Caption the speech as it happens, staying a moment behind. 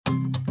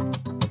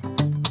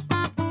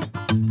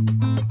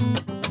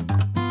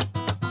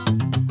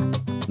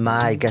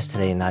My guest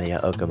today, Nadia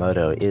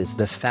Okamoto, is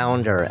the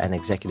founder and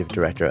executive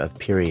director of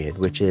Period,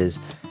 which is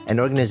an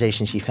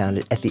organization she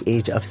founded at the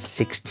age of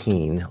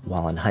 16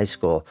 while in high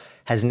school,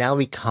 has now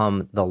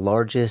become the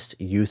largest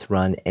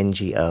youth-run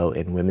NGO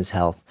in women's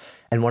health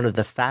and one of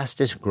the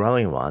fastest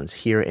growing ones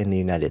here in the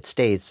United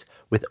States,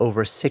 with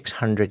over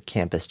 600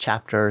 campus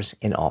chapters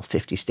in all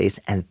 50 states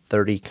and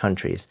 30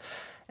 countries.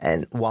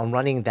 And while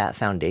running that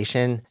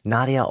foundation,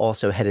 Nadia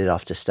also headed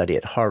off to study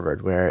at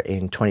Harvard, where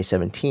in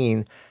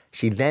 2017,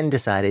 she then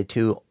decided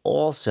to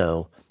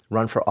also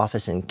run for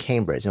office in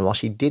Cambridge. And while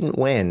she didn't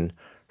win,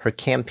 her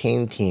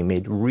campaign team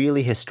made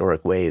really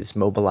historic waves,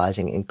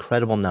 mobilizing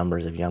incredible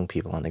numbers of young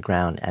people on the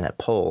ground and at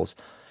polls.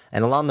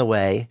 And along the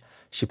way,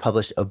 she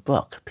published a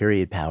book,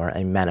 Period Power,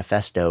 a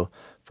manifesto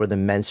for the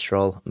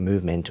menstrual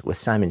movement with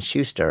Simon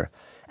Schuster,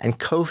 and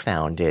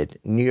co-founded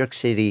New York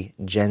City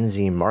Gen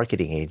Z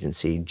marketing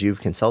agency,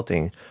 Juve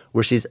Consulting,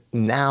 where she's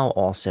now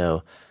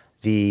also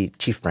the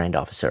chief brand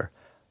officer,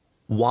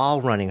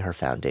 while running her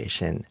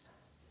foundation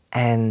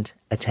and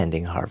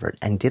attending Harvard.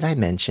 And did I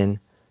mention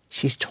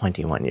she's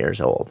 21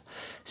 years old?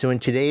 So in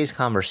today's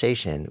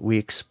conversation, we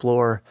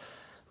explore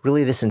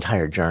really this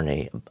entire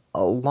journey,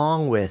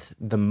 along with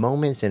the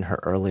moments in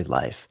her early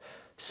life,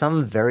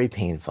 some very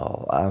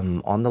painful,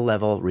 on the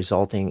level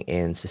resulting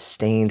in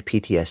sustained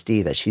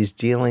PTSD that she's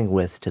dealing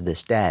with to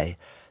this day,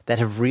 that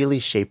have really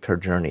shaped her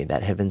journey,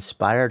 that have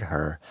inspired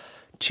her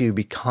to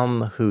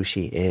become who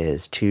she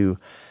is, to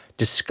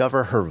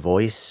discover her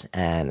voice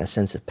and a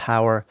sense of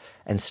power,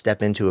 and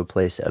step into a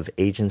place of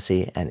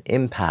agency and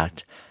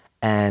impact,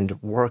 and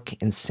work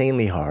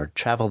insanely hard,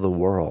 travel the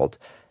world,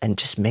 and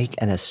just make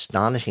an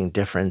astonishing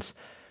difference,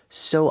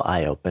 so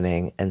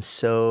eye-opening and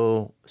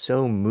so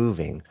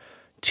moving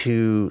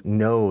to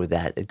know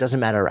that it doesn't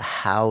matter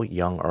how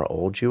young or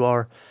old you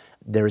are,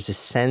 there's a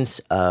sense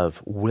of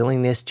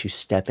willingness to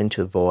step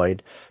into the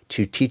void,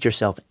 to teach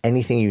yourself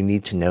anything you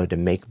need to know to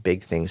make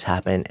big things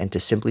happen, and to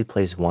simply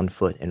place one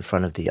foot in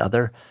front of the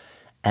other,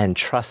 and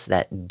trust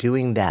that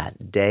doing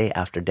that day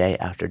after day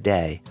after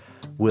day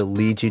will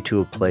lead you to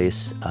a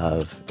place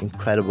of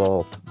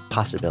incredible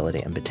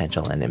possibility and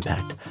potential and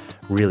impact.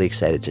 Really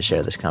excited to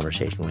share this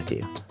conversation with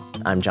you.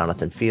 I'm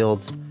Jonathan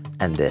Fields,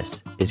 and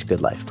this is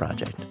Good Life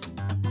Project.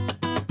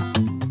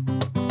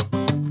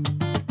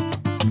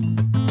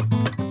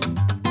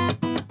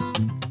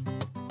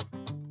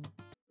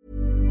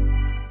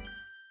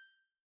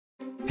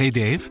 Hey,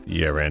 Dave.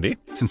 Yeah, Randy.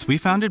 Since we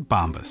founded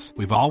Bombas,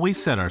 we've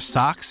always said our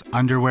socks,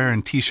 underwear,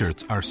 and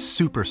T-shirts are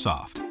super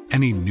soft.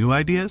 Any new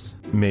ideas?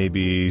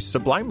 Maybe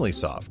sublimely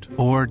soft.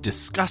 Or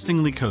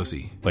disgustingly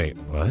cozy. Wait,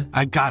 what?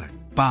 I got it.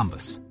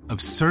 Bombas.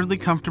 Absurdly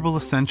comfortable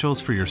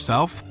essentials for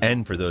yourself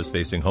and for those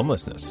facing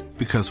homelessness.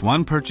 Because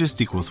one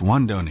purchased equals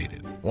one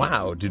donated.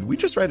 Wow, did we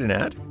just write an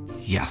ad?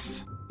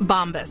 Yes.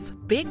 Bombas.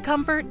 Big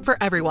comfort for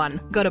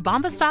everyone. Go to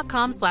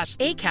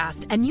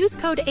bombas.com/ACAST and use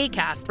code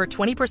ACAST for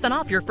 20%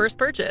 off your first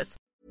purchase.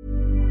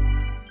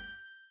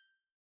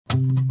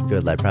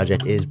 Good Life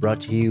Project is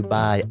brought to you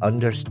by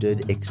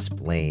Understood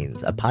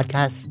Explains, a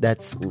podcast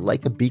that's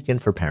like a beacon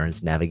for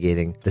parents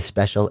navigating the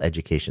special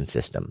education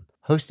system.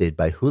 Hosted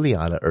by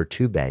Juliana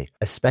Urtubey,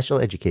 a special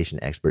education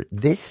expert,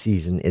 this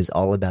season is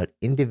all about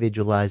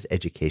individualized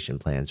education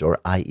plans, or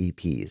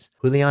IEPs.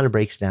 Juliana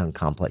breaks down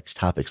complex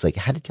topics like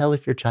how to tell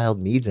if your child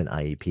needs an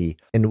IEP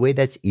in a way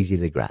that's easy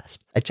to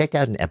grasp. I checked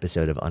out an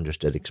episode of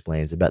Understood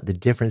Explains about the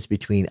difference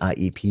between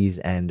IEPs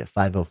and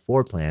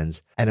 504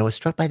 plans, and I was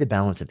struck by the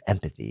balance of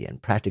empathy and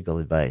practical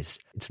advice.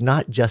 It's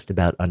not just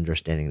about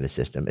understanding the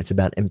system, it's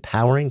about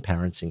empowering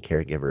parents and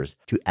caregivers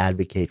to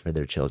advocate for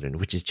their children,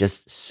 which is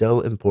just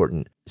so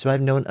important. So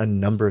I've known a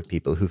number of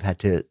people who've had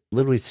to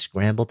literally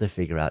scramble to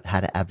figure out how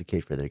to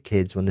advocate for their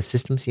kids when the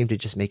system seemed to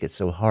just make it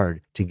so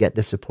hard to get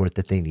the support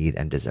that they need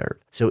and deserve.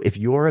 So if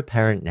you're a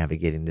parent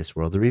navigating this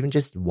world, or even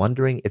just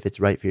wondering if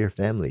it's right for your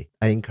family,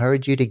 I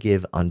encourage you to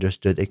give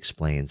Understood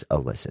Explains a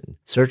listen.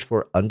 Search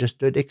for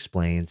Understood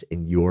Explains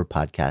in your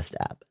podcast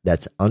app.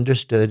 That's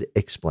Understood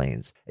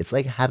Explains. It's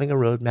like having a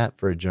roadmap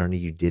for a journey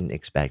you didn't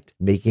expect,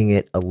 making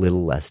it a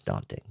little less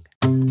daunting.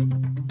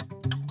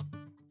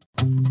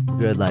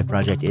 Good Life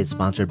Project is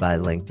sponsored by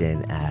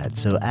LinkedIn Ads.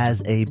 So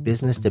as a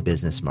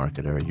business-to-business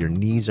marketer, your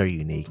needs are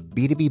unique.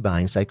 B2B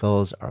buying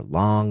cycles are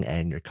long,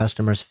 and your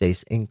customers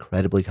face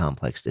incredibly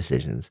complex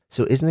decisions.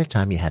 So isn't it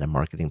time you had a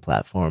marketing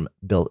platform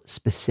built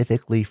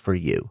specifically for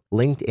you?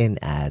 LinkedIn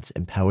Ads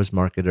empowers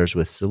marketers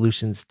with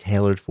solutions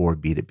tailored for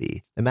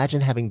B2B.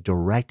 Imagine having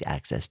direct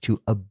access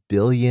to 1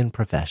 billion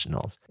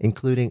professionals,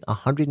 including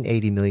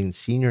 180 million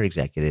senior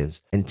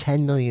executives and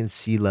 10 million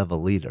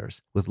C-level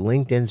leaders. With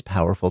LinkedIn's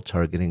powerful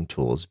targeting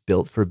tools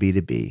built for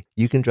B2B,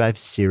 you can drive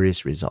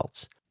serious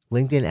results.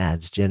 LinkedIn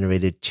Ads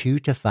generated 2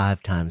 to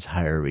 5 times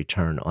higher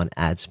return on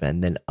ad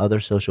spend than other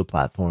social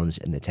platforms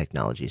in the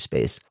technology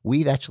space.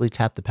 We've actually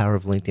tapped the power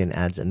of LinkedIn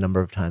Ads a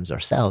number of times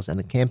ourselves, and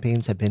the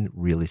campaigns have been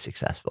really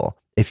successful.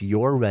 If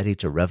you're ready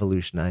to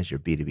revolutionize your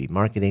B2B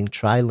marketing,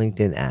 try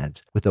LinkedIn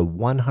ads with a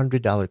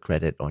 $100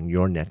 credit on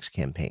your next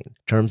campaign.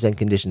 Terms and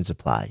conditions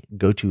apply.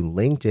 Go to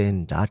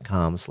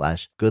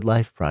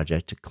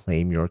linkedin.com/goodlifeproject to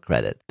claim your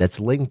credit. That's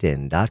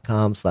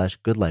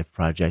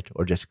linkedin.com/goodlifeproject,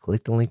 or just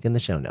click the link in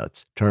the show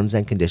notes. Terms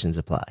and conditions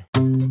apply.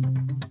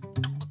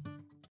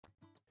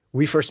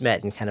 We first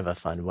met in kind of a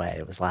fun way.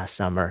 It was last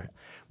summer.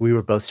 We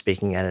were both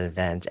speaking at an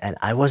event, and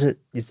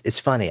it's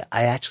funny.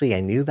 I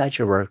knew about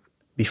your work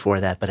before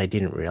that, but I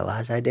didn't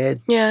realize I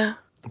did. Yeah.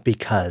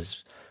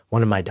 Because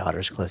one of my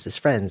daughter's closest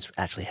friends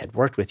actually had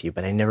worked with you,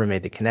 but I never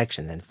made the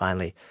connection. And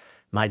finally,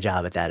 my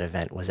job at that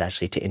event was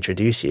actually to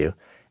introduce you.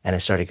 And I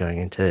started going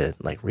into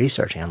like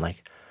researching. I'm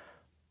like,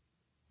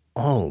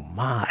 oh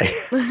my.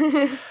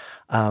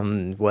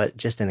 What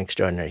just an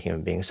extraordinary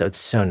human being. So it's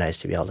so nice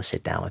to be able to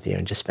sit down with you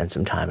and just spend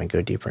some time and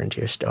go deeper into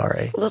your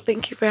story. Well,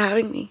 thank you for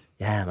having me.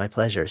 Yeah, my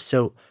pleasure.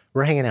 So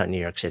we're hanging out in New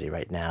York City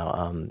right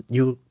now.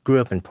 You grew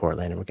up in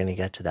Portland, and we're going to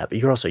get to that. But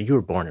you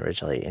were born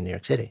originally in New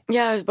York City.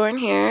 Yeah, I was born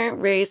here,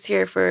 raised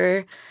here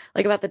for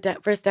like about the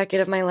first decade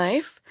of my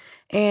life.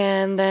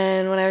 And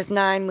then when I was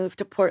 9, moved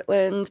to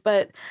Portland.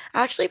 But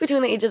actually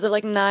between the ages of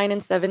like 9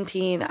 and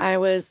 17, I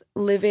was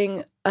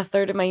living a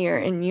third of my year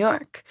in New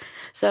York.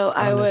 So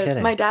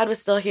my dad was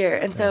still here.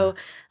 And so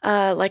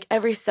like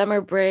every summer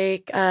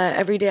break,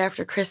 every day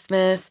after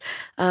Christmas,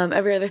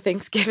 every other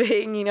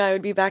Thanksgiving, I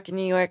would be back in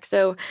New York.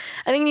 So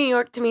I think New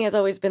York to me has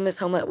always been this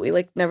home that we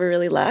like never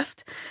really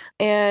left.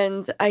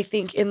 And I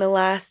think in the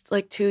last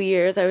like 2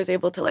 years, I was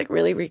able to like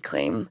really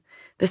reclaim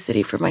the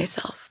city for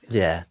myself.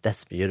 Yeah,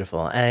 that's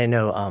beautiful. And I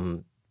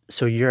know,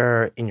 so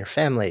you're in your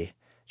family,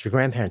 your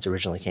grandparents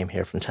originally came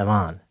here from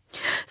Taiwan.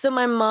 So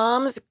my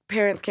mom's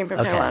parents came from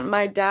Taiwan.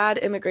 My dad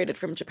immigrated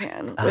from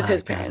Japan with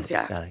his parents.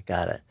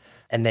 Got it.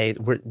 And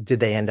did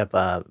they end up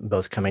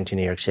both coming to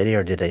New York City,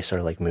 or did they sort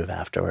of like move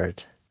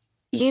afterwards?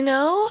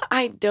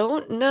 I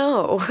don't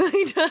know.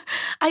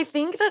 I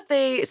think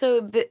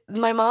that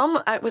my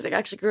mom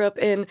actually grew up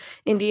in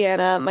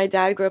Indiana. My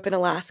dad grew up in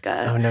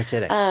Alaska. Oh, no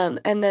kidding.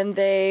 And then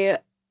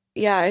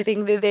I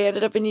think they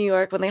ended up in New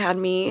York when they had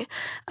me.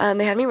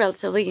 They had me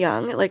relatively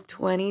young, like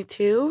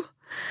 22.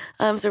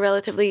 So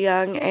relatively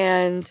young,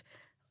 and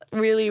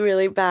really,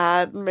 really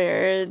bad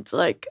marriage.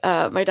 Like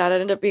my dad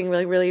ended up being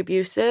really, really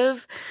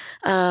abusive.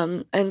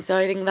 And so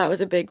I think that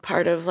was a big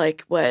part of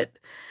like what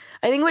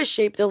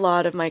shaped a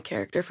lot of my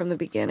character from the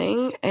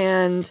beginning,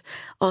 and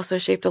also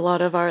shaped a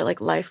lot of our like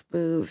life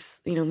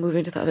moves,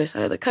 moving to the other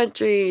side of the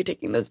country,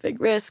 taking those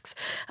big risks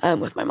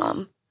with my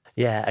mom.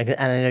 Yeah, and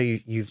I know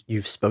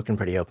you've spoken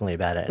pretty openly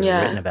about it and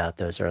written about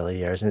those early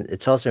years. And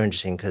it's also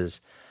interesting because,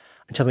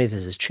 tell me if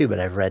this is true, but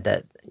I've read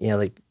that,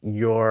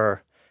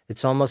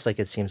 it's almost like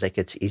it seems like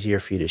it's easier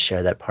for you to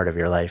share that part of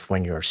your life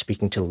when you're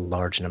speaking to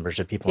large numbers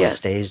of people on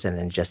stage than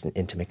in just an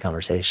intimate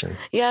conversation.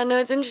 Yeah, no,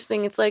 it's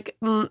interesting. It's like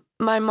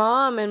my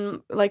mom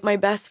and like my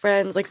best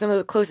friends, like some of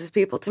the closest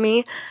people to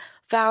me,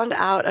 found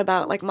out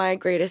about like my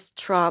greatest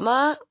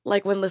trauma,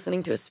 like when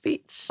listening to a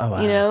speech,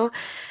 And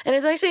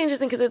it's actually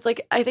interesting because it's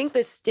like, I think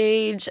the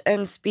stage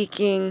and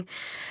speaking,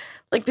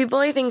 like people,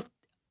 I think,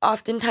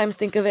 oftentimes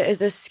think of it as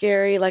this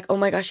scary, like, oh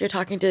my gosh, you're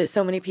talking to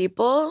so many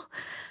people.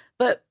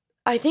 But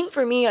I think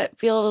for me, it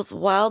feels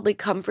wildly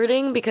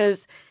comforting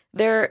because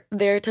they're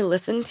there to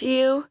listen to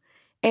you.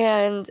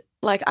 And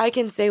like, I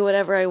can say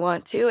whatever I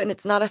want to, and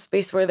it's not a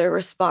space where they're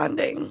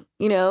responding,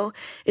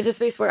 It's a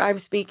space where I'm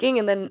speaking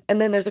and then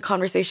there's a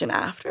conversation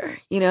after,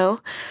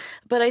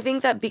 But I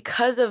think that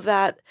because of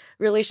that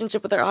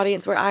relationship with our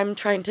audience where I'm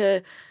trying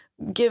to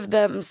give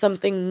them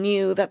something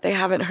new that they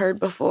haven't heard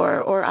before,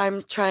 or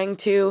I'm trying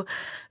to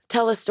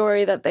tell a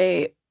story that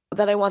I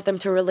want them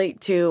to relate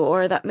to,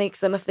 or that makes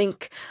them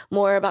think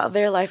more about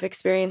their life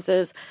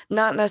experiences,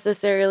 not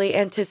necessarily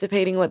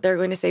anticipating what they're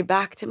going to say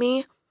back to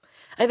me.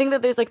 I think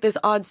that there's like this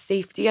odd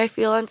safety I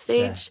feel on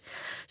stage. Yeah.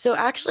 So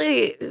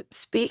actually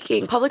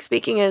public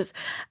speaking is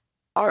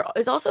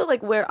also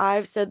like where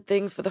I've said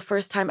things for the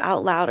first time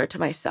out loud or to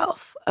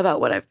myself about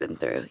what I've been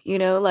through,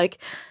 like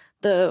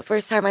the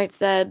first time I'd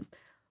said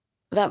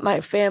that my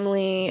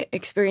family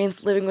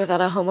experienced living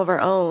without a home of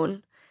our own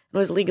and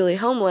was legally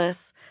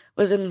homeless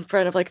was in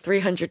front of like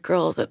 300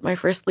 girls at my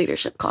first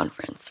leadership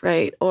conference,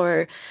 right?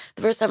 Or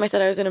the first time I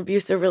said I was in an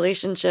abusive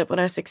relationship when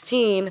I was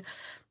 16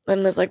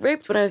 and was like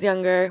raped when I was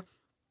younger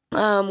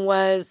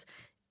was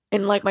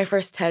in like my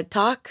first TED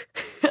Talk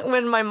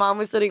when my mom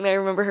was sitting there. I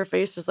remember her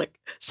face just like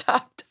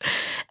shocked.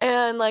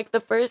 And like the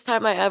first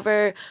time I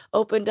ever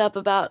opened up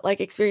about like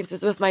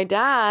experiences with my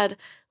dad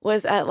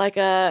was at like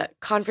a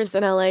conference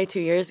in LA 2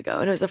 years ago.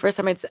 And it was the first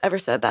time I'd ever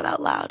said that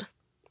out loud.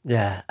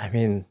 Yeah. I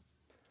mean,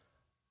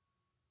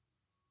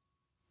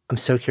 I'm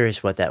so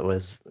curious what that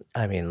was.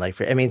 I mean,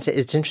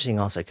 it's interesting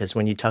also because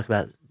when you talk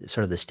about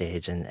sort of the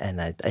stage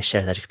and I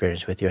share that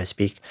experience with you, I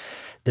speak,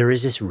 there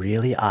is this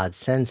really odd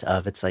sense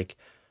of, it's like,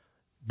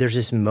 there's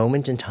this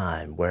moment in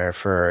time where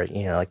for,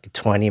 like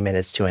 20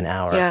 minutes to an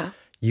hour,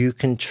 you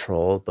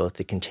control both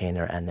the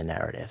container and the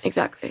narrative.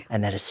 Exactly.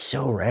 And that is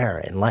so rare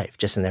in life,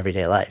 just in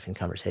everyday life, in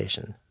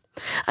conversation.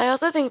 I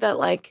also think that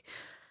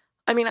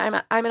I mean,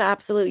 I'm an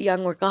absolute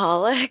young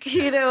workaholic,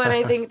 and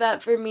I think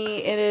that for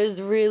me, it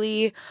is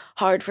really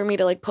hard for me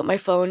to like put my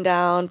phone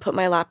down, put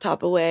my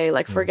laptop away,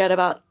 like forget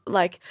about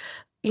like,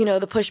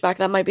 the pushback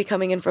that might be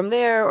coming in from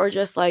there, or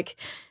just like,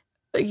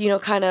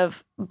 kind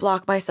of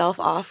block myself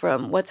off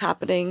from what's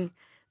happening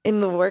in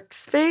the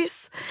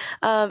workspace.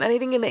 And I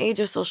think in the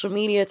age of social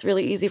media, it's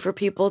really easy for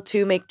people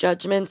to make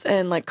judgments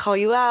and like call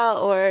you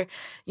out or,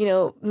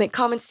 make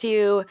comments to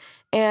you.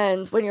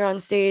 And when you're on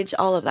stage,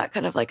 all of that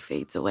kind of like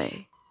fades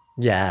away.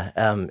 Yeah,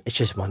 it's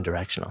just one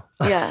directional.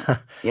 Yeah,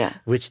 yeah.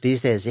 Which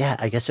these days,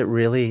 I guess it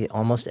really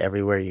almost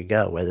everywhere you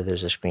go, whether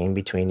there's a screen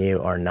between you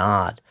or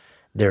not,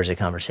 there's a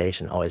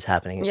conversation always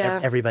happening. Yeah.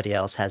 Everybody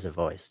else has a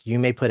voice. You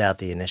may put out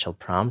the initial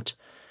prompt,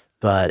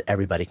 but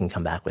everybody can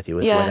come back with you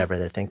with whatever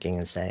they're thinking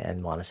and say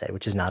and want to say,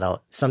 which is not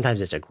all. Sometimes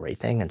it's a great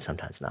thing and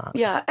sometimes not.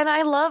 Yeah, and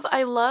I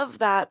love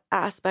that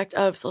aspect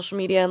of social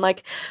media and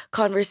like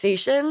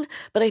conversation,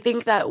 but I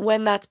think that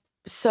when that's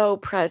so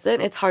present,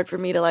 it's hard for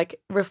me to like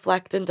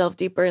reflect and delve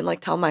deeper and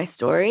like tell my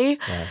story.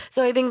 Yeah.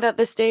 So I think that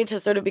the stage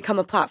has sort of become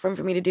a platform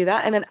for me to do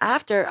that. And then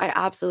after, I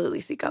absolutely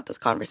seek out those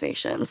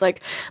conversations. Like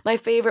my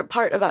favorite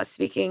part about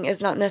speaking is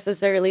not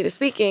necessarily the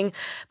speaking,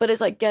 but it's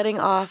like getting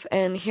off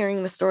and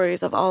hearing the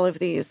stories of all of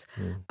these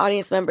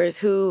audience members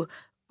who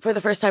for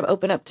the first time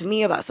open up to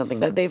me about something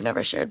that they've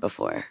never shared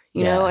before.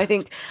 You know, I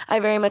think I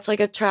very much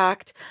like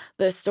attract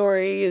the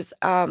stories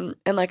and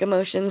like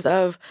emotions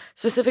of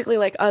specifically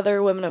like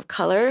other women of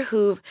color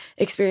who've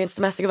experienced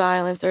domestic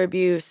violence or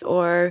abuse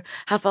or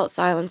have felt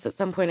silence at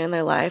some point in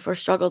their life or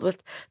struggled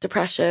with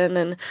depression.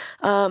 And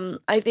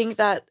I think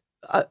that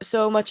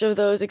so much of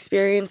those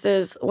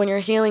experiences, when you're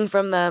healing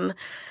from them,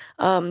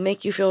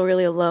 make you feel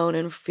really alone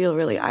and feel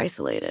really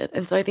isolated.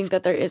 And so I think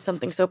that there is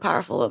something so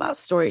powerful about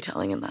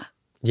storytelling in that.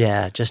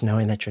 Yeah, just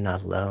knowing that you're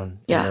not alone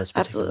in those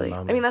particular absolutely.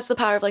 moments. I mean, that's the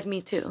power of like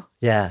Me Too.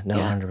 Yeah, no,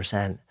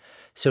 100%.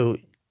 So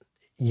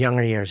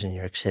younger years in New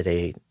York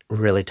City,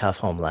 really tough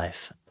home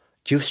life.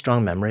 Do you have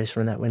strong memories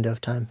from that window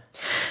of time?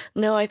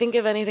 No, I think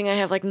if anything, I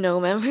have like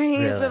no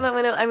memories from that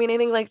window. I mean, I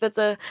think like that's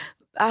a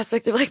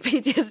aspect of like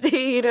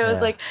PTSD,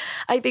 it's like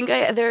I think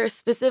there are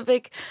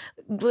specific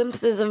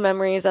glimpses of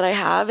memories that I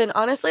have, and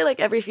honestly like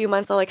every few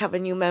months I'll like have a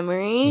new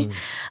memory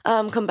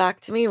come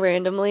back to me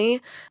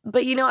randomly.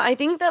 But I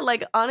think that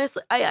like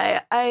honestly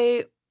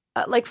I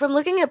like from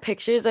looking at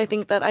pictures, I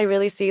think that I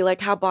really see like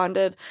how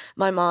bonded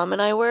my mom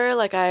and I were.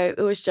 Like it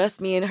was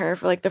just me and her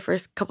for like the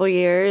first couple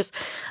years.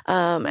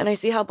 And I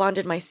see how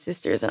bonded my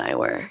sisters and I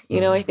were.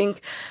 I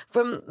think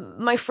from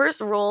my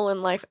first role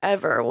in life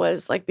ever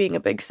was like being a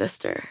big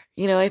sister.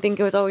 I think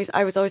I was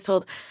always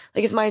told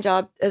like it's my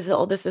job as the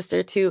oldest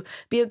sister to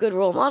be a good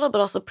role model,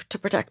 but also to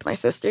protect my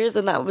sisters.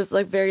 And that was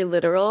like very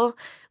literal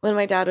when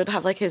my dad would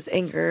have like his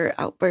anger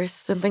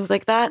outbursts and things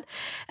like that.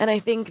 And I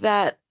think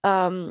that,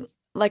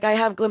 like I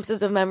have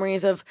glimpses of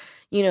memories of,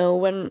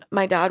 when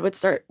my dad would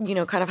start,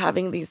 kind of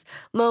having these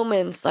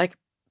moments, like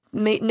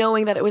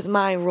knowing that it was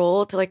my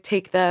role to like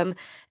take them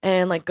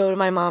and like go to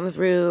my mom's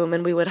room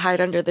and we would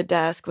hide under the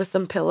desk with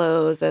some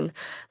pillows and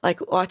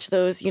like watch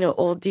those,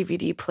 old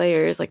DVD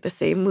players, like the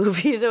same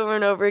movies over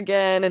and over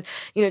again and,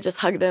 just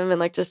hug them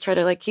and like just try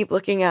to like keep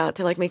looking out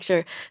to like make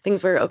sure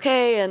things were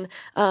okay. And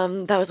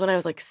that was when I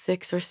was like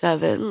 6 or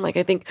 7, like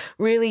I think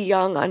really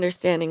young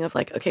understanding of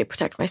like, okay,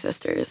 protect my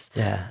sisters.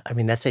 Yeah. I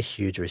mean, that's a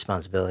huge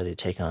responsibility to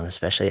take on,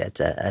 especially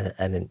at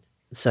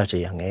such a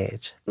young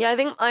age. Yeah, I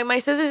think like my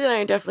sisters and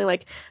I are definitely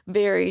like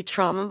very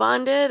trauma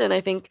bonded, and I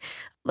think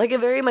like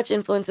it very much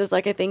influences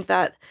like I think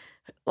that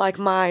like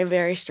my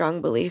very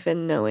strong belief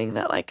in knowing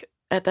that like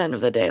at the end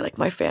of the day like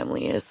my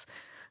family is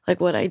like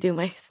what I do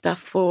my stuff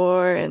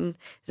for and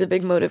is a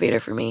big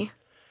motivator for me.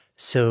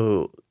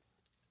 So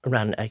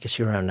I guess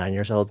you were around 9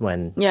 years old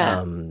when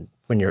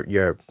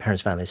your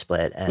parents finally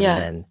split and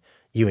then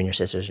you and your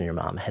sisters and your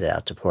mom headed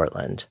out to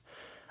Portland.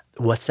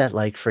 What's that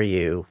like for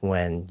you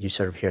when you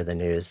sort of hear the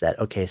news that,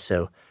 okay,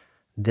 so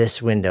this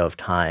window of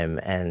time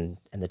and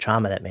the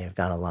trauma that may have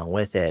gone along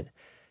with it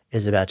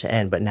is about to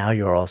end, but now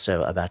you're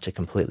also about to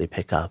completely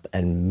pick up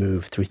and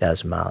move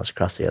 3,000 miles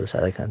across the other side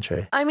of the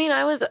country? I mean,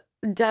 I was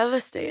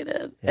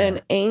devastated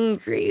and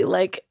angry.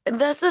 Like,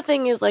 that's the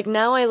thing is, like,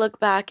 now I look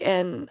back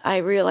and I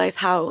realize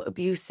how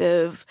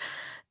abusive,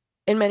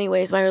 in many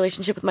ways, my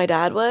relationship with my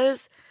dad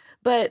was.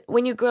 But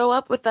when you grow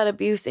up with that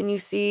abuse and you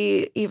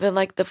see even,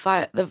 like, the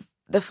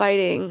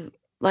fighting,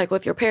 like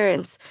with your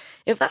parents,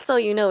 if that's all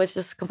you know, it's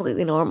just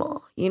completely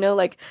normal,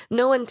 like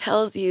no one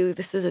tells you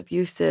this is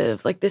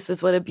abusive, like this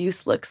is what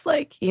abuse looks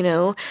like,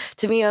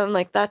 to me, I'm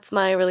like, that's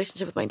my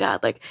relationship with my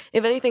dad. Like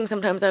if anything,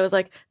 sometimes I was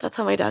like, that's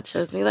how my dad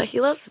shows me that he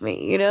loves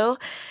me,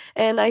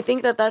 and I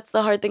think that that's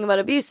the hard thing about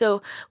abuse.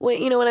 So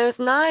when I was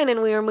 9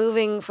 and we were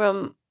moving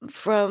from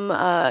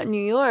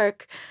New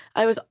York,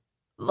 I was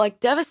like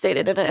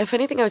devastated. And if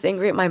anything, I was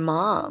angry at my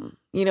mom,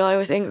 You know, I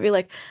was angry,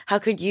 like, how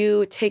could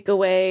you take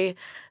away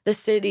the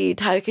city?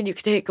 How could you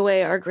take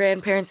away our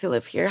grandparents who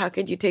live here? How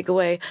could you take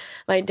away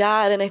my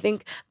dad? And I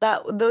think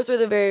that those were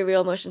the very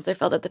real emotions I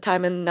felt at the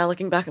time. And now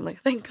looking back, I'm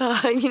like, thank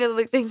God, you know,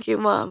 like, thank you,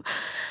 Mom.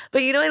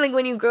 But, you know, I think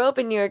when you grow up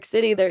in New York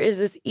City, there is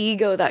this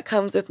ego that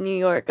comes with New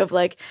York of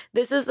like,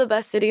 this is the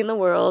best city in the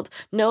world.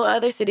 No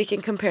other city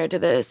can compare to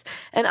this.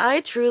 And I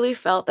truly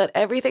felt that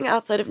everything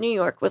outside of New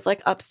York was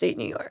like upstate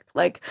New York.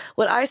 Like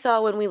what I saw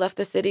when we left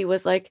the city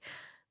was like,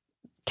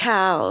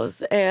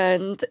 cows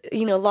and,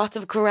 you know, lots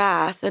of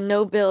grass and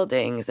no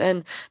buildings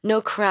and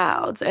no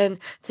crowds. And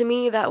to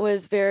me, that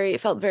was it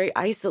felt very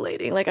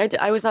isolating. Like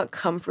I was not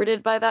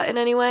comforted by that in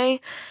any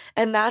way.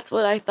 And that's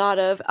what I thought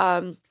of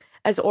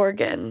as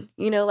Oregon.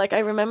 You know, like I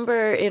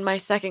remember in my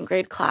third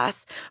grade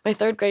class,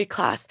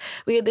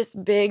 we had this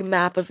big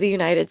map of the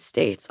United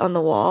States on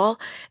the wall.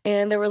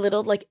 And there were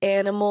little like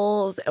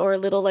animals or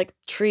little like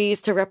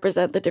trees to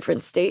represent the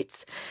different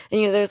states.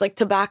 And, you know, there's like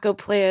tobacco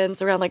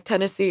plants around like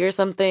Tennessee or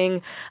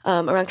something.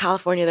 Around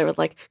California, there were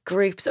like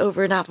grapes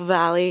over Napa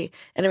Valley.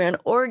 And around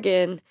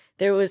Oregon,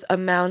 there was a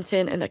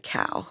mountain and a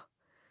cow.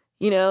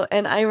 You know,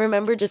 and I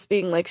remember just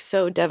being like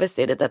so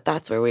devastated that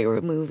that's where we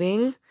were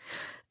moving.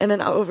 And then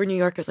over New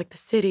York, it was like the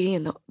city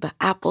and the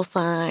Apple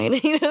sign,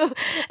 you know?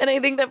 And I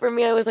think that for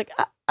me, I was like,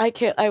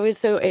 I was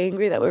so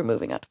angry that we're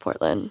moving out to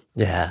Portland.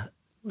 Yeah.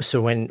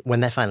 So when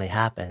that finally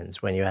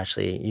happens, when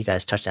you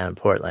guys touch down in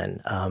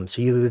Portland,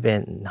 so you would have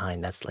been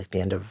 9, that's like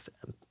the end of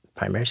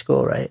primary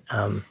school, right?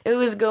 It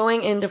was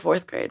going into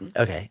 4th grade.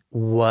 Okay.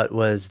 What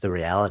was the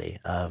reality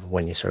of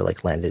when you sort of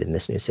like landed in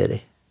this new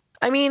city?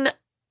 I mean,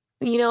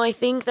 you know, I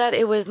think that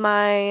it was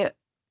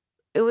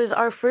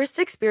our first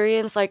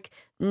experience, like,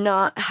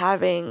 not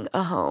having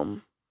a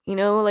home, you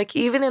know, like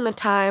even in the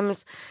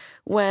times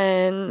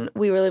when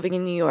we were living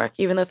in New York,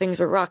 even though things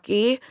were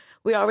rocky,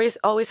 we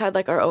always had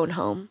like our own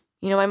home.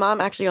 You know, my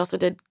mom actually also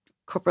did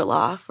corporate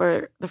law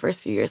for the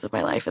first few years of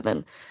my life and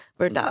then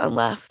burned out and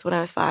left when I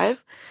was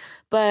 5.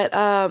 But,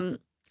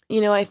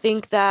 you know, I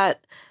think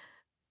that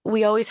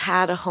we always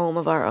had a home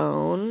of our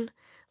own,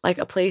 like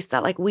a place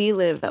that like we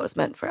lived that was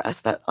meant for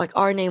us, that like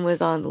our name was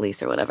on the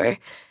lease or whatever.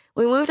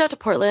 When we moved out to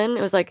Portland,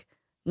 it was like,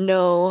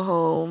 no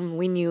home.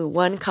 We knew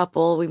one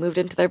couple. We moved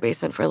into their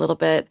basement for a little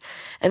bit.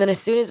 And then as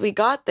soon as we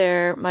got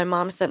there, my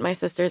mom sent my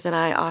sisters and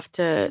I off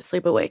to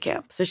sleepaway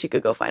camp so she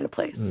could go find a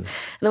place. And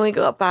then we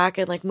got back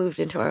and like moved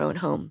into our own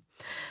home.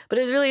 But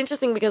it was really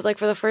interesting because like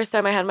for the first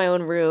time I had my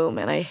own room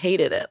and I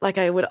hated it. Like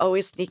I would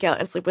always sneak out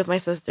and sleep with my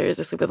sisters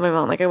or sleep with my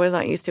mom. Like I was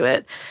not used to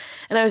it.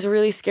 And I was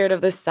really scared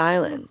of this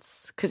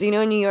silence. Because, you know,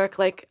 in New York,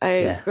 like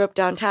I grew up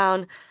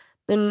downtown,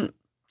 then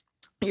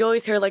you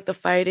always hear like the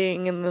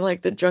fighting and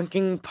the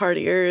drunken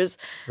partiers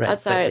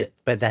outside.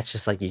 But that's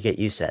just like you get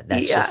used to it.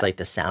 That's just like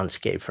the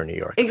soundscape for New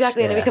York.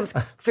 Exactly. And it becomes,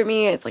 for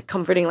me, it's like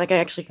comforting. Like I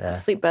actually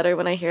sleep better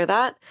when I hear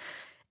that.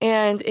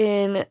 And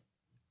in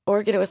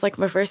Oregon, it was like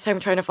my first time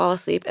trying to fall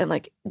asleep and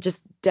like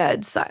just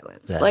dead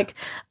silence. Yeah. Like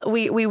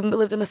we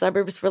lived in the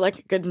suburbs for like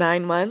a good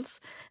 9 months.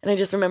 And I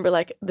just remember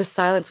like the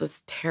silence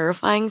was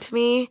terrifying to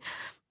me.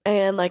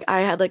 And, like,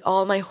 I had, like,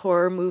 all my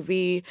horror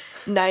movie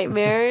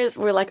nightmares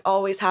were, like,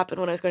 always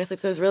happened when I was going to sleep.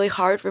 So it was really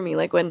hard for me,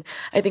 like, when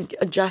I think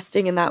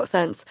adjusting in that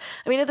sense.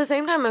 I mean, at the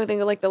same time, I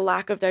think, like, the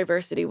lack of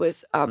diversity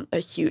was a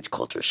huge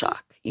culture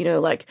shock. You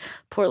know, like,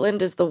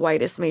 Portland is the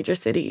whitest major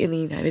city in the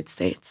United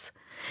States.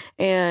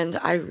 And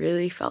I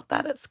really felt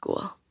that at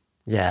school.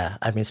 Yeah.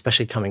 I mean,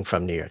 especially coming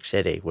from New York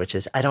City, which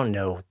is, I don't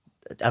know,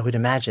 I would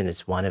imagine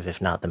it's one of,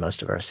 if not the most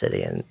diverse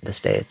city in the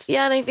States.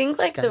 Yeah, and I think,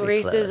 like, the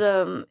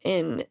racism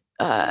in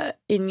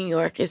New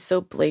York is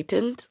so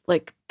blatant.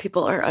 Like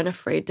people are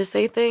unafraid to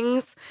say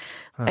things.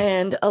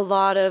 And a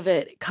lot of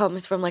it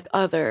comes from like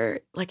other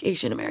like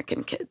Asian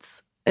American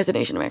kids as an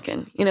Asian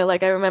American. You know,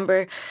 like I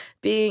remember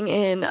being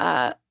in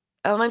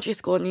elementary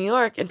school in New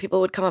York and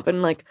people would come up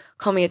and like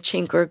call me a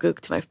chink or a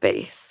gook to my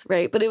face.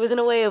 Right. But it was in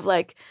a way of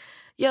like,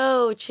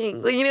 yo,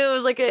 chink. You know,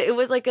 it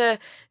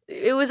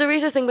was a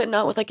racist thing, but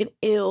not with like an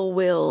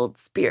ill-willed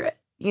spirit,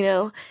 you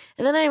know?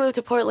 And then I moved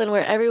to Portland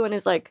where everyone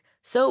is like,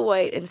 so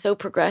white and so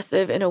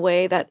progressive in a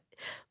way that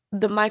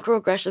the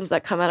microaggressions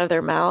that come out of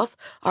their mouth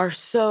are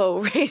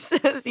so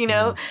racist, you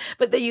know,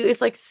 but that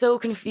it's like so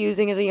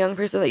confusing as a young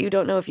person that you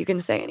don't know if you can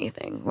say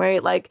anything,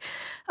 right? Like,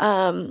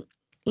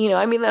 you know,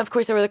 I mean, of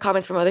course, there were the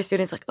comments from other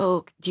students like,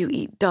 oh, do you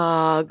eat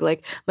dog?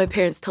 Like, my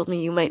parents told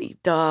me you might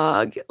eat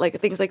dog, like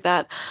things like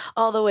that,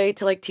 all the way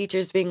to like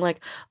teachers being like,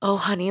 oh,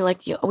 honey,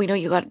 like, we know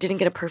you didn't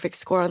get a perfect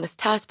score on this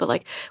test, but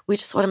like, we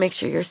just want to make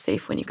sure you're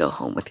safe when you go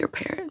home with your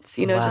parents,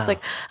 you know, just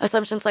like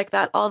assumptions like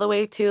that, all the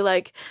way to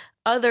like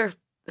other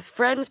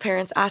friends'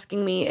 parents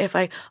asking me if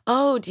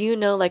do you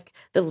know like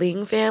the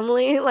Ling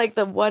family, like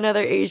the one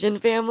other Asian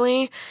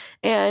family?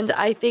 And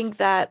I think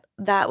that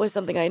was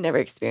something I never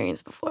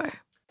experienced before.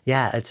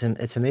 Yeah, it's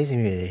amazing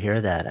to me to hear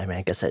that. I mean,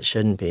 I guess that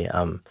shouldn't be.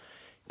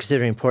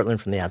 Considering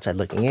Portland from the outside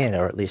looking in,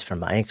 or at least from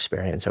my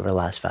experience over the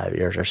last 5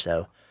 years or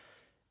so,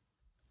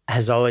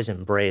 has always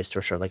embraced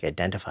or sort of like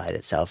identified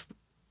itself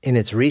in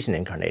its recent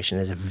incarnation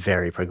is a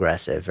very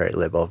progressive, very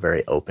liberal,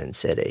 very open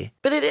city.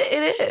 But it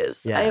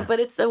is. Yeah. But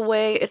it's a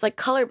way, it's like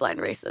colorblind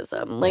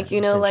racism. Like, Yeah,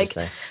 you know, it's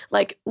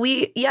like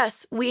we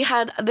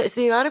had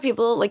the amount of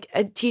people,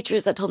 like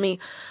teachers that told me,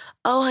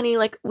 oh, honey,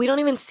 like we don't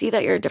even see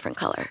that you're a different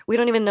color. We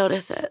don't even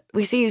notice it.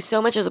 We see you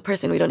so much as a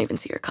person, we don't even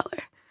see your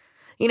color.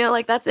 You know,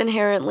 like that's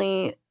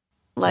inherently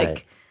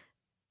like,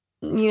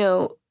 you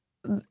know,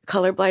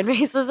 colorblind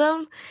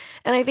racism.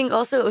 And I think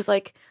also it was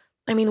like,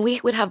 I mean, we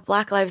would have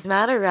Black Lives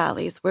Matter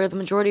rallies where the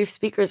majority of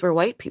speakers were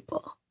white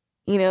people,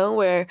 you know,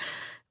 where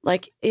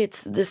like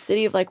it's the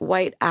city of like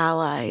white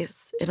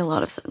allies in a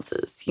lot of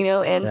senses, you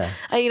know. And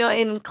you know,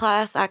 in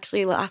class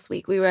actually last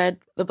week we read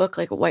the book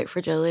like White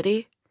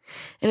Fragility,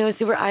 and it was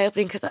super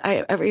eye-opening because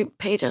every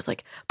page I was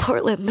like,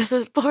 Portland, this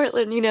is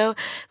Portland, you know,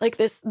 like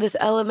this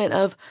element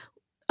of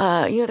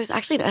you know, there's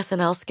actually an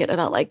SNL skit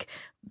about like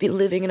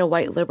living in a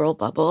white liberal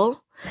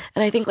bubble,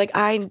 and I think like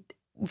I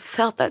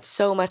felt that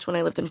so much when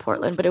I lived in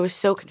Portland, but it was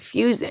so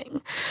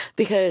confusing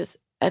because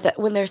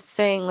when they're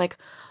saying like,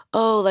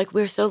 oh, like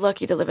we're so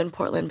lucky to live in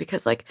Portland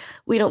because like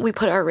we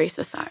put our race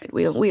aside.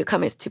 We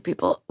come as two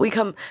people. We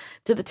come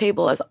to the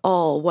table as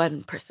all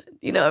one person.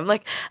 You know, I'm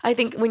like, I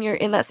think when you're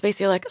in that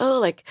space, you're like, oh,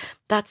 like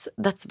that's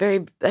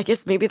very, I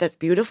guess maybe that's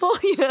beautiful,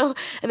 you know?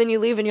 And then you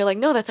leave and you're like,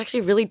 no, that's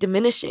actually really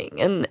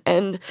diminishing and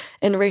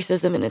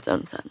racism in its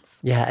own sense.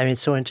 Yeah, I mean,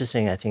 it's so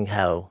interesting, I think,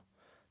 how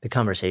the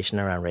conversation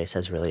around race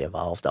has really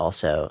evolved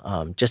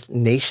also, just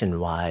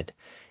nationwide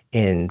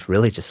in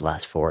really just the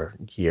last 4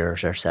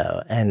 years or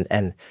so.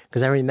 And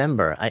because I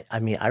remember, I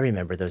mean, I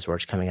remember those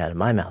words coming out of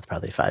my mouth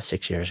probably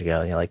 5-6 years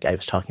ago. You know, like I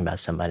was talking about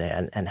somebody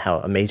and how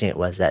amazing it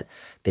was that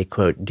they,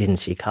 quote, didn't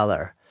see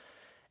color.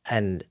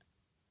 And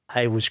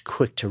I was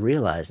quick to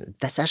realize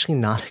that's actually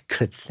not a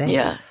good thing.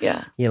 Yeah.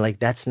 You know, like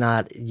that's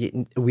not,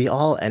 we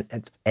all,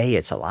 and A,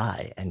 it's a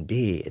lie, and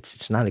B,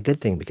 it's not a good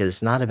thing because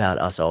it's not about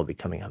us all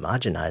becoming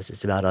homogenized.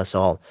 It's about us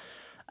all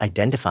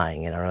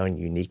identifying in our own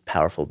unique,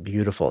 powerful,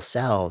 beautiful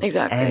selves.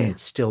 Exactly. And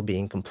still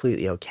being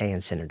completely okay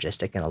and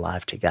synergistic and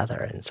alive together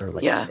and sort of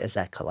like as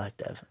that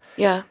collective.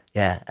 Yeah.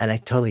 Yeah. And I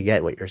totally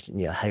get what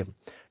how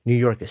New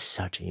York is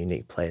such a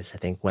unique place. I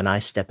think when I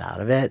step out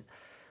of it,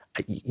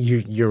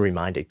 you're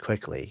reminded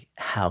quickly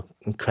how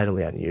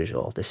incredibly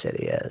unusual the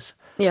city is.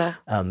 Yeah.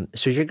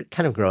 So you're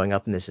kind of growing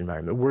up in this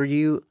environment.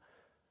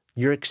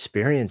 You're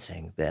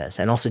experiencing this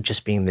and also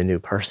just being the new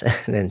person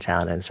in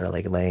town and sort of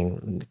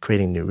like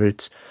creating new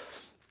roots.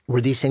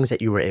 Were these things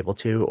that you were able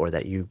to, or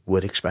that you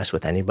would express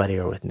with anybody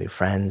or with new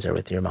friends or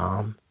with your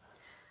mom?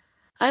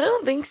 I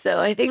don't think so.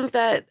 I think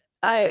that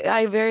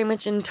I very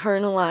much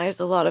internalized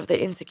a lot of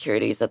the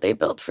insecurities that they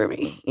built for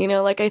me. You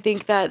know, like I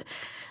think that,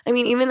 I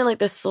mean, even in like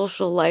the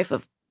social life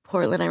of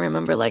Portland, I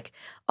remember like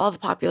all the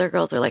popular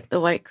girls were like the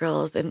white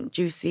girls and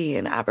Juicy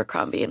and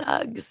Abercrombie and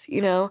Uggs,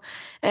 you know?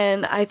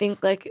 And I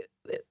think like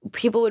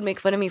people would make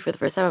fun of me for the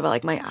first time about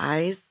like my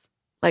eyes.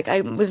 Like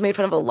I was made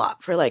fun of a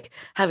lot for like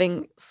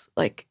having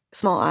like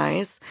small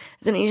eyes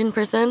as an Asian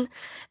person.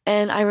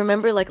 And I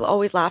remember like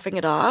always laughing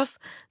it off,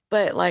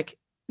 but like,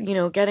 you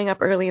know, getting up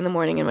early in the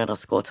morning in middle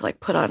school to like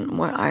put on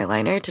more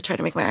eyeliner to try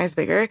to make my eyes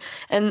bigger.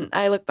 And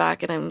I look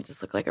back and I'm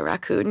just look like a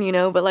raccoon, you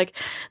know, but like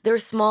there were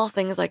small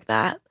things like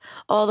that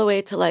all the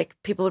way to like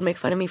people would make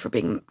fun of me for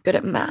being good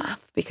at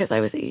math because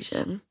I was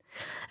Asian.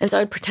 And so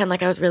I would pretend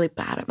like I was really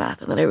bad at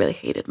math and that I really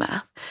hated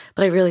math,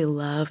 but I really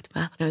loved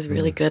math and I was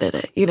really good at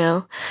it, you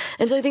know?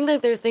 And so I think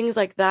that there are things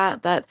like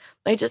that that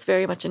I just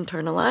very much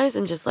internalized,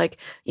 and just like,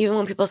 even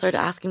when people started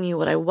asking me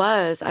what I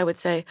was, I would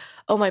say,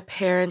 oh, my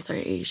parents are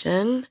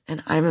Asian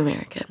and I'm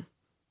American,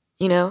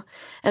 you know?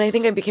 And I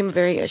think I became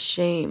very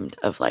ashamed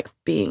of like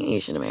being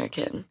Asian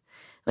American,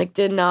 like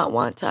did not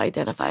want to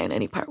identify in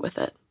any part with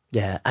it.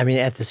 Yeah. I mean,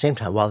 at the same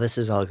time, while this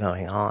is all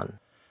going on,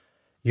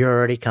 you're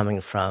already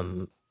coming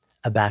from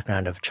a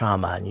background of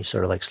trauma, and you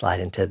sort of like slide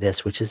into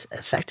this, which is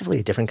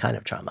effectively a different kind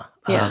of trauma.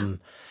 Yeah.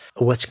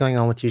 What's going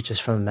on with you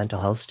just from a mental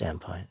health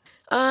standpoint?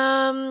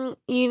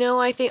 You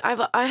know, I think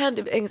I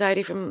had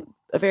anxiety from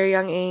a very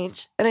young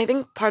age, and I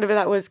think part of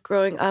that was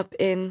growing up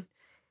in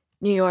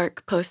New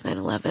York post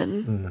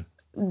 9/11,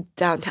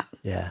 downtown.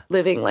 Yeah.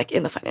 Living like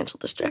in the financial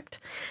district.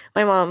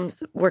 My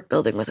mom's work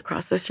building was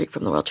across the street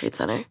from the World Trade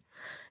Center.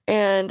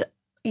 And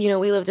you know,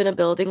 we lived in a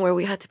building where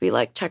we had to be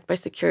like checked by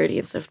security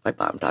and sniffed by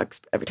bomb dogs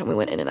every time we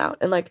went in and out.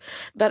 And like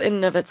that in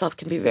and of itself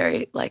can be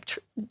very like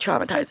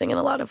traumatizing in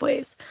a lot of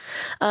ways.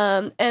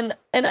 So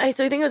I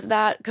think it was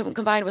that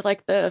combined with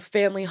like the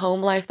family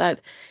home life that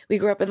we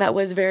grew up in that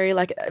was very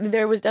like,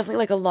 there was definitely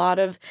like a lot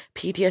of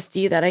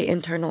PTSD that I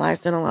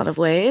internalized in a lot of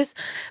ways.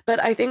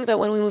 But I think that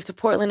when we moved to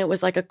Portland, it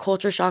was like a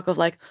culture shock of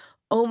like,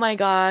 oh my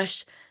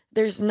gosh,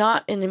 there's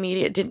not an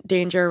immediate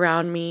danger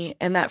around me.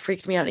 And that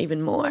freaked me out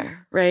even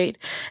more, right?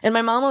 And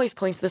my mom always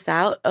points this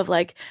out of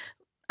like,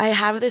 I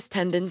have this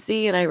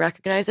tendency, and I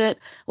recognize it,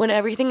 when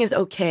everything is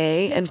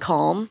okay and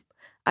calm,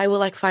 I will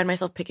like find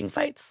myself picking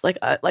fights, like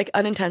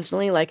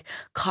unintentionally, like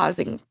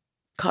causing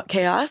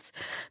chaos,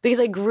 because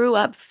I grew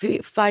up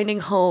finding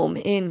home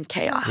in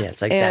chaos. Yeah,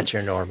 it's like that's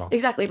your normal.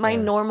 Exactly. My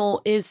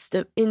normal is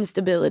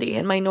instability,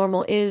 and my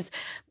normal is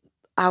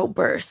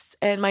outbursts.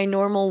 And my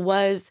normal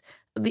was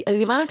the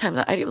amount of times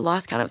I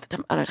lost count of the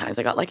amount of times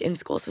I got like in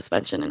school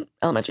suspension in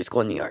elementary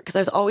school in New York, because I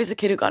was always the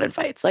kid who got in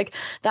fights. Like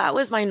that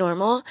was my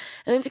normal.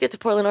 And then to get to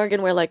Portland,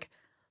 Oregon, where like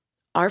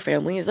our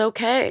family is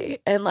okay.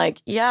 And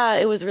like, yeah,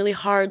 it was really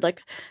hard.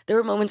 Like there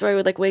were moments where I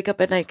would like wake up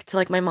at night to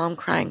like my mom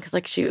crying because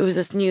like she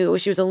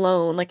was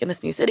alone like in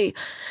this new city.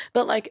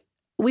 But like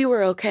we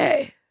were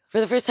okay. For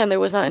the first time,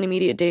 there was not an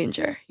immediate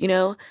danger, you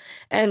know?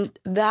 And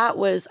that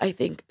was, I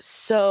think,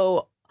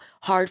 so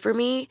hard for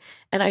me.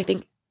 And I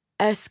think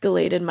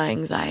escalated my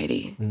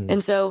anxiety.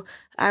 And so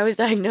I was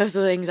diagnosed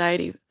with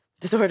anxiety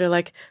disorder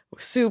like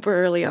super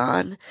early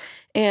on,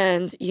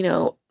 and, you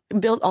know,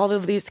 built all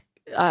of these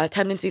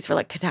tendencies for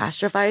like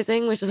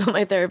catastrophizing, which is what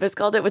my therapist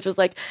called it, which was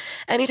like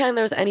anytime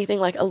there was anything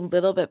like a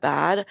little bit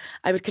bad,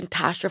 I would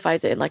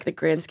catastrophize it in like the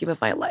grand scheme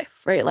of my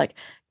life, right? Like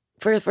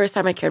for the first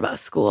time I cared about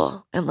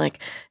school, and like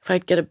if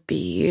I'd get a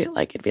B,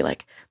 like it'd be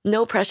like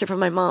no pressure from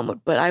my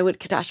mom, but I would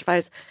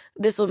catastrophize,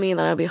 this will mean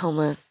that I'll be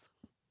homeless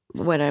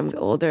when I'm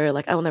older,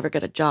 like I will never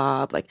get a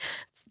job, like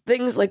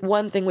things, like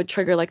one thing would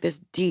trigger like this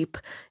deep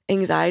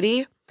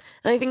anxiety.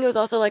 And I think it was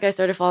also like I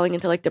started falling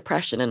into like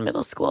depression in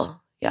middle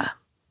school. Yeah.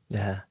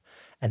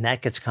 And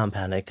that gets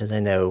compounded because I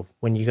know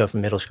when you go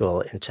from middle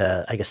school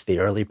into, I guess, the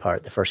early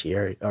part, the first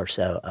year or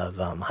so of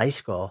high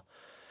school,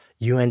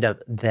 you end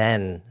up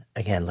then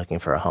again looking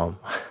for a home.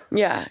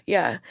 Yeah.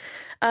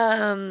 So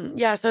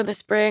in the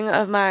spring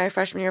of my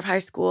freshman year of high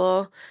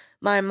school,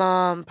 my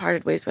mom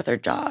parted ways with her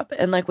job.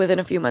 And like within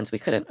a few months, we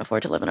couldn't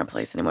afford to live in our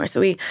place anymore. So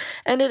we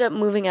ended up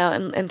moving out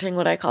and entering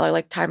what I call our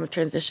like time of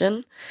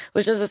transition,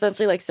 which is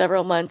essentially like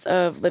several months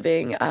of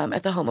living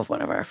at the home of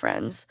one of our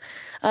friends.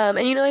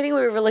 And, you know, I think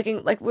we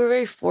were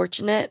very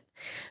fortunate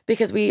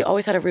because we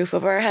always had a roof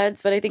over our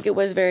heads. But I think it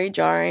was very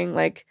jarring.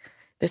 Like,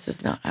 this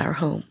is not our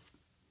home.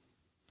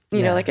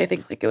 You know, like I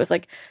think like it was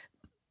like,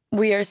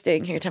 we are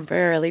staying here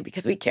temporarily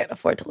because we can't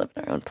afford to live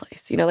in our own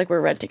place. You know, like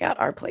we're renting out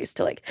our place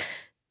to like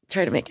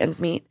try to make ends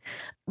meet.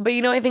 But,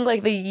 you know, I think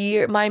like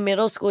my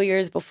middle school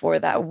years before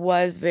that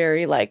was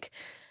very like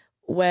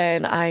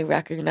when I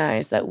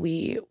recognized that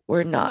we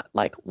were not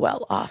like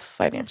well off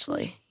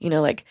financially, you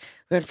know, like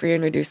we went free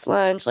and reduced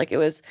lunch. Like you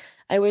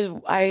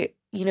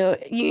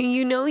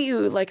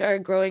like are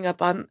growing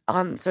up on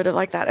sort of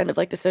like that end of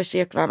like the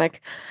socioeconomic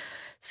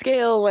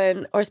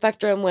scale or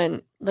spectrum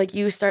when like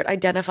you start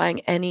identifying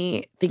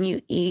anything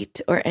you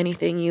eat or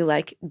anything you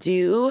like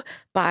do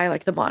by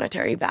like the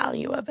monetary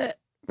value of it.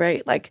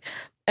 Right? Like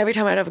every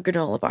time I'd have a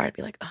granola bar, I'd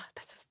be like, oh,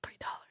 this is $3.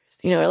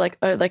 You know, or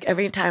like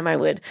every time I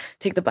would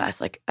take the bus,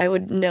 like I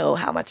would know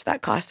how much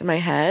that cost in my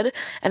head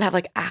and have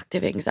like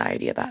active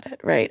anxiety about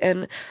it. Right.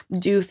 And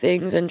do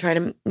things and try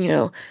to, you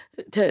know,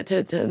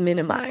 to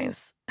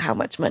minimize how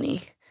much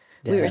money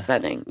we were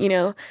spending, you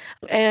know?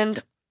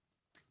 And,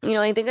 you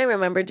know, I think I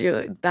remember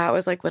that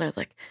was like when I was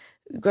like,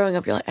 growing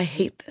up, you're like, I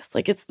hate this.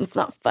 Like, it's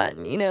not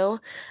fun, you know?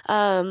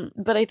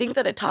 But I think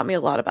that it taught me a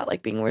lot about,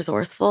 like, being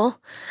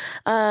resourceful.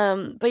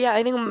 But, yeah,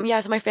 I think,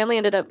 so my family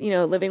ended up, you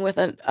know, living with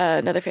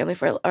another family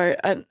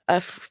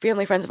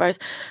family friends of ours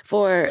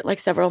for, like,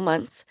 several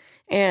months.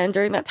 And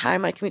during that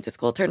time, my commute to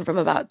school turned from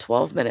about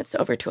 12 minutes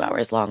to over 2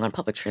 hours long on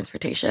public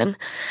transportation.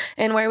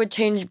 And where I would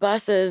change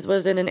buses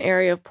was in an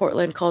area of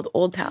Portland called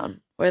Old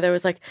Town, where there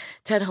was like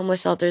 10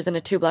 homeless shelters in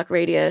a 2-block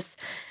radius.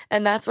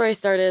 And that's where I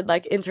started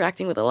like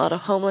interacting with a lot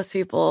of homeless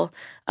people,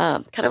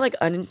 kind of like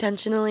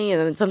unintentionally and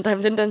then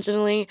sometimes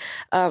intentionally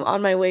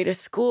on my way to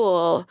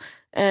school.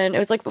 And it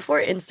was like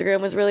before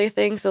Instagram was really a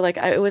thing. So like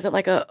it wasn't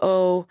like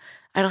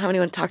I don't have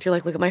anyone to talk to,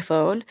 like look at my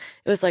phone.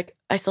 It was like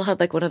I still had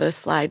like one of those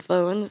slide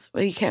phones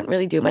where you can't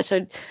really do much. So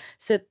I'd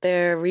sit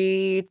there,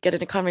 read, get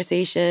into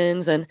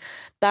conversations. And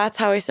that's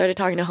how I started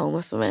talking to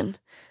homeless women.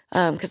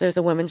 Because there's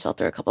a women's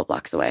shelter a couple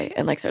blocks away,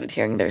 and like started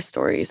hearing their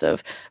stories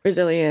of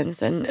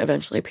resilience and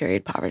eventually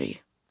period poverty.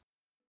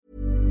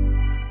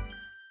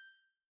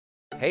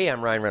 Hey,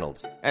 I'm Ryan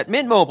Reynolds. At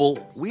Mint Mobile,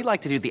 we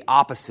like to do the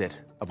opposite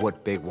of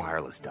what Big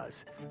Wireless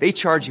does. They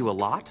charge you a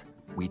lot,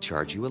 we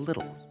charge you a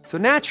little. So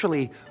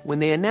naturally, when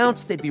they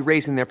announced they'd be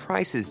raising their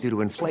prices due to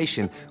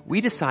inflation,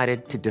 we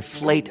decided to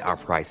deflate our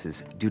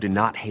prices due to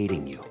not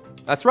hating you.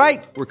 That's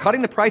right. We're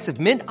cutting the price of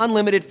Mint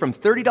Unlimited from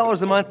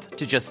 $30 a month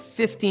to just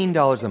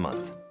 $15 a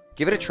month.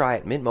 Give it a try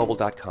at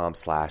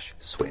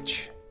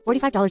mintmobile.com/switch.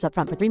 $45 up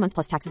front for 3 months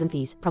plus taxes and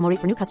fees. Promo rate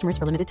for new customers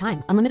for limited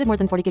time. Unlimited more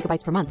than 40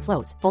 gigabytes per month.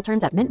 Slows full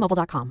terms at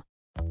mintmobile.com.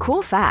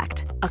 Cool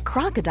fact, a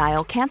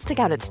crocodile can't stick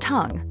out its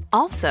tongue.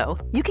 Also,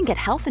 you can get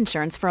health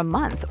insurance for a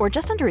month or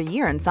just under a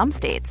year in some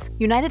states.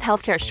 United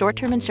Healthcare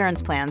short-term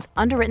insurance plans,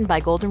 underwritten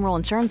by Golden Rule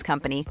Insurance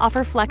Company,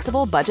 offer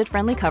flexible,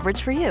 budget-friendly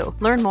coverage for you.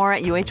 Learn more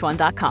at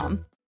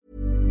uh1.com.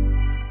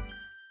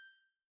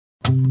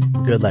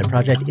 Good Life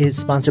Project is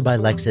sponsored by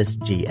Lexus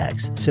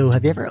GX. So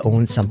have you ever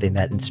owned something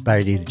that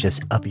inspired you to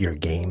just up your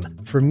game?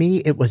 For me,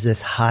 it was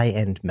this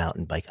high-end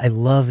mountain bike. I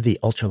love the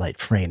ultralight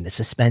frame, the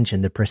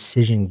suspension, the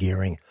precision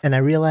gearing, and I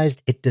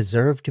realized it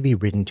deserved to be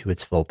ridden to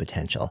its full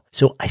potential.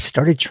 So I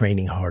started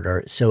training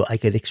harder so I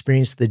could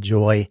experience the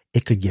joy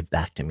it could give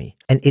back to me.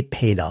 And it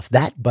paid off.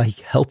 That bike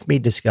helped me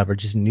discover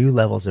just new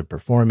levels of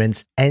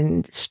performance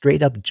and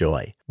straight up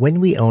joy. When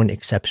we own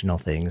exceptional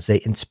things, they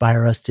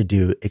inspire us to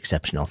do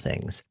exceptional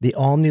things. The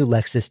all-new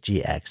Lexus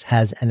GX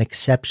has an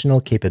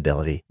exceptional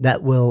capability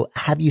that will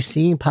have you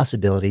seeing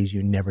possibilities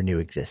you never knew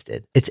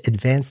existed. Its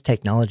advanced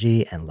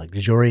technology and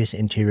luxurious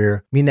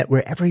interior mean that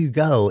wherever you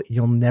go,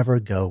 you'll never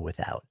go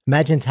without.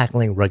 Imagine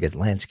tackling rugged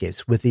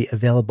landscapes with the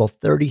available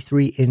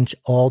 33-inch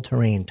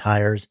all-terrain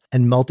tires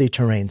and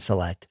multi-terrain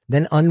select,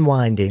 then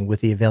unwinding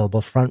with the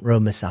available front-row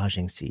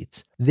massaging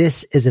seats.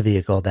 This is a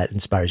vehicle that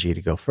inspires you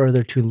to go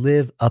further, to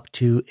live up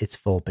to its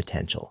full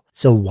potential.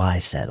 So why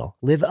settle?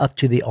 Live up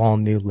to the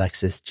all-new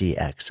Lexus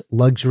GX,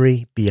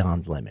 luxury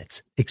beyond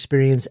limits.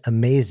 Experience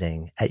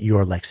amazing at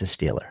your Lexus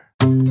dealer.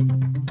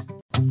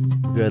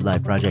 Good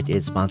Life Project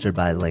is sponsored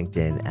by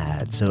LinkedIn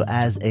Ads. So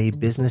as a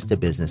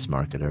business-to-business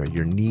marketer,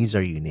 your needs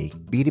are unique.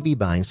 B2B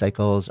buying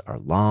cycles are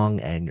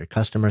long and your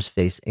customers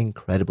face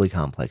incredibly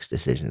complex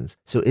decisions.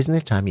 So isn't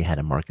it time you had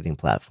a marketing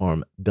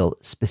platform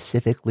built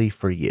specifically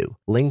for you?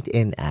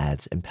 LinkedIn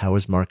Ads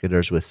empowers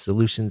marketers with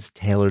solutions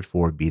tailored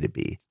for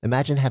B2B.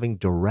 Imagine having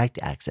direct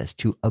access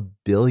to 1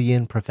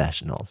 billion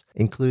professionals,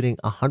 including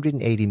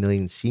 180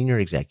 million senior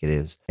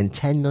executives and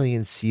 10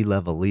 million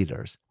C-level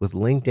leaders. With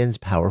LinkedIn's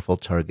powerful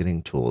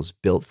targeting tools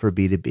built for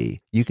B2B,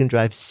 you can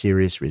drive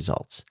serious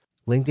results.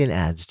 LinkedIn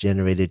Ads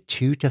generated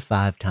 2 to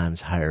 5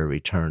 times higher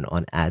return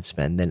on ad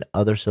spend than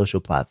other social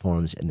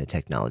platforms in the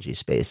technology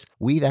space.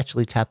 We've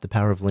actually tapped the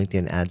power of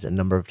LinkedIn Ads a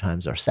number of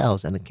times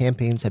ourselves, and the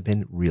campaigns have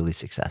been really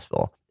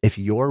successful. If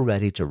you're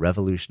ready to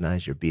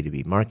revolutionize your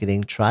B2B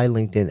marketing, try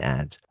LinkedIn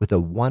Ads with a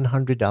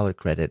 $100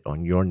 credit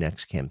on your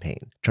next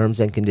campaign. Terms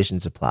and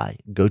conditions apply.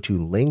 Go to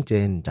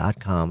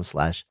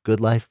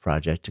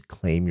linkedin.com/goodlifeproject to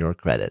claim your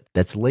credit.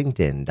 That's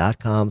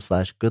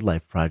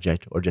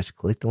linkedin.com/goodlifeproject, or just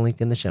click the link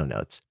in the show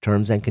notes.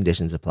 Terms and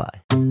conditions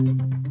apply.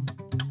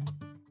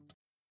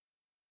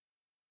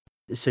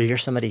 So you're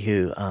somebody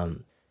who,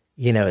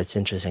 it's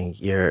interesting.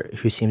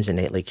 Who seems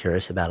innately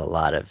curious about a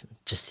lot of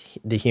just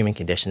the human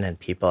condition and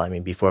people. I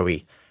mean, before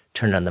we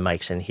turned on the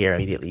mics in here,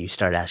 immediately you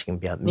start asking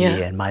about me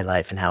and my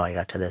life and how I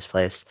got to this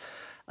place.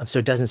 So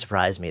it doesn't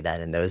surprise me that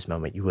in those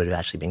moments you would have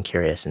actually been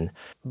curious.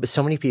 But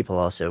so many people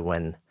also,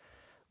 when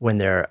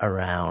they're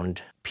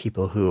around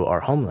people who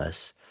are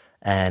homeless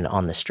and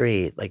on the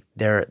street, like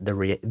the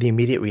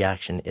immediate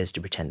reaction is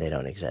to pretend they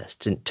don't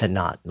exist, to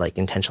not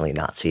intentionally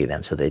not see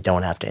them, so they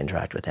don't have to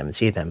interact with them and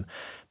see them.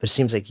 But it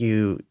seems like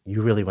you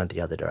really went the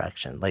other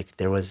direction.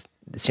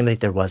 It seemed like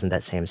there wasn't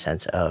that same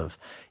sense of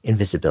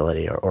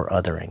invisibility or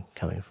othering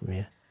coming from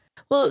you.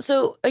 Well,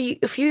 so a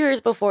few years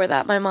before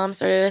that, my mom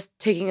started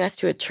taking us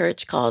to a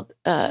church called,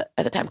 at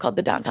the time called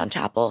the Downtown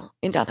Chapel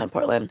in downtown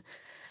Portland.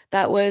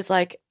 That was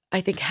I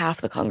think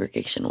half the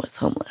congregation was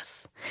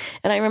homeless.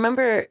 And I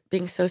remember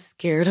being so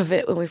scared of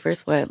it when we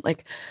first went.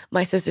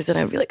 My sisters and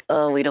I would be like,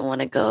 oh, we don't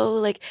want to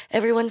go.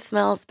 Everyone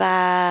smells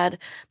bad.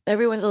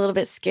 Everyone's a little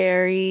bit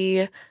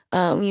scary.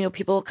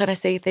 People kind of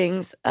say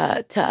things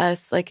to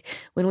us,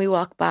 when we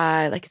walk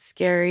by, it's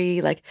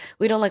scary.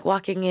 We don't like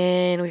walking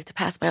in. We have to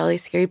pass by all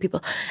these scary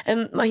people.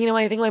 And,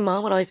 I think my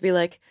mom would always be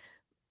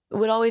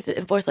would always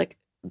enforce,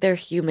 they're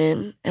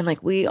human. And,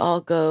 we all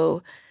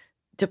go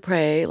to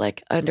pray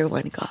under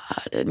one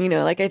God. And,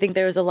 I think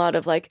there was a lot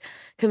of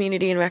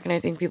community and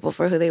recognizing people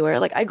for who they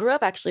were. I grew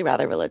up actually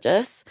rather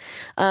religious.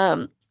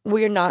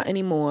 We're not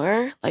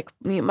anymore.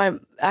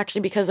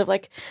 Actually because of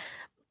my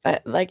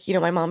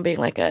mom being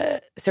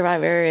a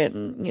survivor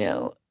and,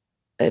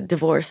 a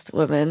divorced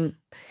woman,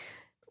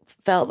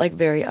 felt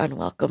very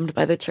unwelcomed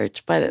by the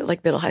church, by the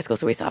middle high school.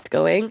 So we stopped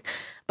going.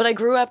 But I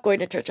grew up going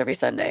to church every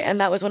Sunday.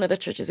 And that was one of the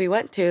churches we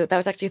went to. That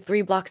was actually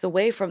 3 blocks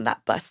away from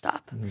that bus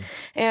stop. Mm-hmm.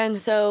 And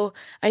so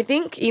I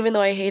think even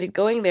though I hated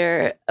going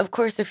there, of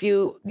course, a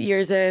few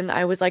years in,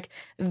 I was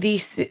the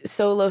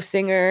solo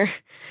singer,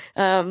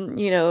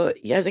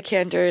 as a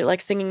cantor,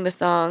 singing the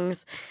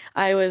songs.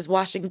 I was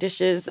washing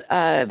dishes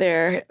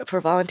there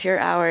for volunteer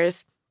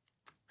hours.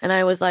 And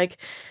I was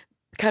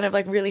kind of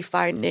really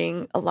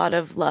finding a lot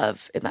of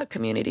love in that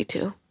community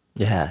too.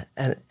 Yeah.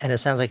 And it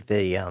sounds like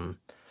the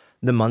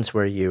months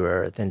where you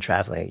were then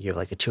traveling, you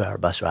have a 2-hour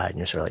bus ride and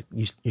you're sort of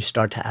you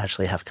start to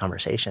actually have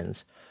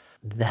conversations.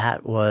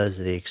 That was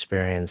the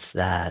experience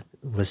that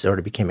was sort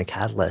of became a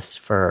catalyst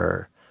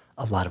for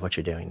a lot of what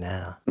you're doing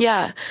now.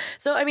 Yeah.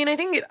 So, I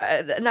think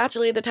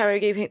naturally at the time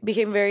I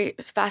became very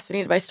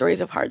fascinated by stories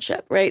of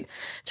hardship, right?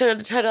 Try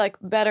to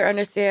better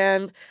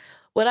understand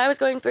what I was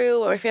going through,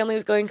 what my family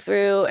was going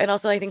through, and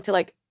also I think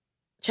to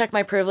check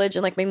my privilege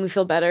and make me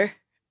feel better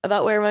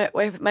about where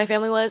my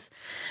family was.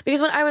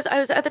 Because when I was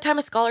at the time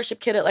a scholarship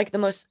kid at the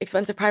most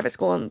expensive private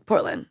school in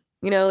Portland.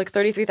 like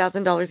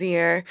 $33,000 a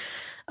year,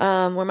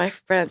 where my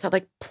friends had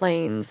like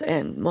planes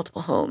and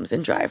multiple homes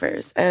and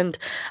drivers. And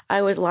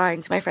I was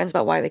lying to my friends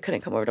about why they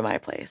couldn't come over to my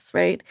place,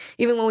 right?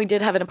 Even when we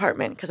did have an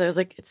apartment, because I was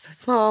like, it's so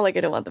small, like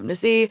I don't want them to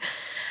see.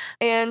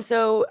 And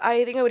so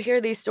I think I would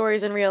hear these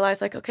stories and realize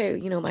like, okay,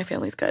 my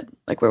family's good.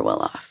 Like we're well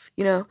off,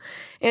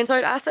 And so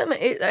I'd ask them,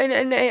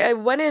 and I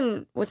went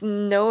in with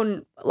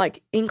no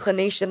like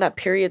inclination that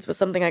periods was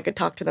something I could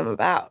talk to them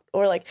about,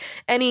 or like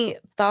any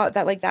thought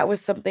that like that was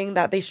something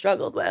that they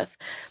struggled with.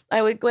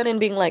 I would go in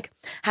being like,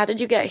 how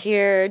did you get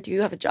here? Do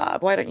you have a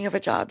job? Why don't you have a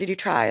job? Did you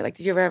try? Like,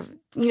 did you ever have,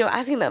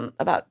 asking them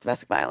about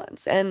domestic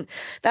violence. And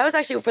that was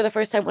actually for the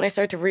first time when I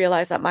started to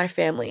realize that my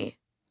family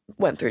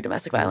went through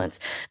domestic violence,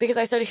 because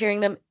I started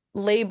hearing them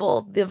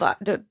label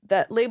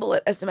label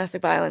it as domestic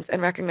violence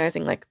and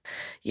recognizing like,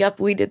 yep,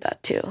 we did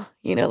that too.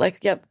 Like,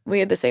 yep, we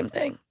had the same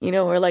thing,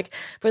 or like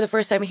for the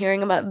first time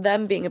hearing about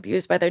them being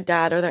abused by their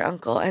dad or their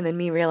uncle, and then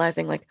me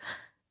realizing like,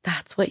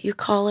 that's what you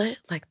call it?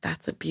 Like,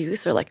 that's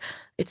abuse? Or like,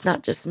 it's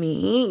not just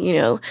me,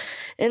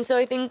 And so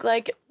I think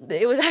like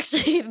it was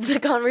actually the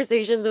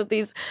conversations with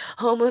these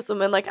homeless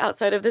women, like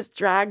outside of this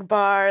drag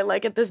bar,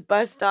 like at this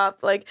bus stop,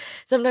 like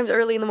sometimes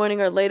early in the morning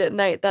or late at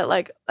night, that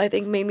like I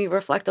think made me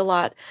reflect a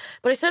lot.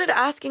 But I started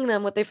asking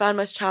them what they found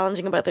most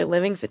challenging about their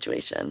living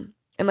situation,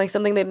 and like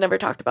something they'd never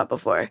talked about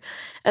before.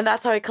 And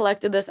that's how I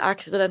collected this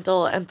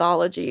accidental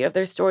anthology of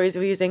their stories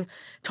of using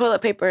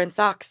toilet paper and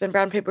socks and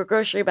brown paper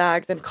grocery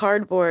bags and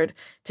cardboard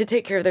to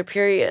take care of their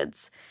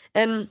periods.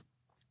 And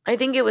I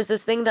think it was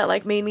this thing that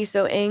like made me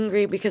so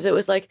angry, because it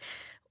was like,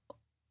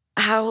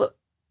 how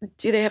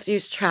do they have to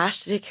use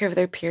trash to take care of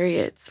their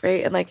periods,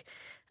 right? And like,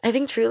 I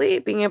think truly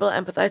being able to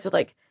empathize with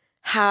like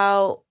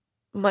how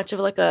much of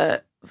like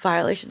a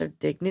violation of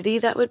dignity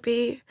that would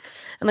be,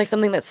 and like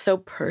something that's so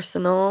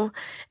personal,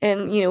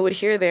 and would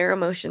hear their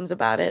emotions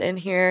about it and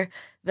hear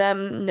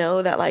them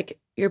know that like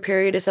your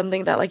period is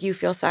something that like you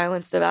feel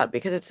silenced about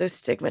because it's so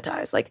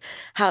stigmatized. Like,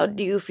 how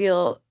do you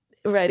feel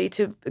ready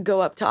to go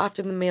up to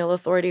often the male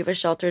authority of a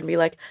shelter and be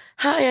like,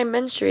 hi, I'm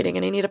menstruating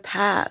and I need a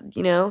pad,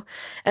 And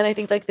I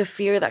think like the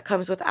fear that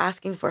comes with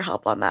asking for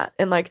help on that,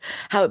 and like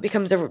how it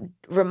becomes a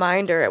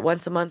reminder at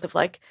once a month of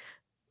like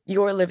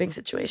your living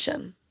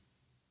situation.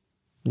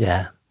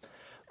 Yeah.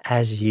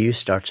 As you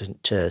start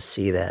to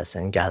see this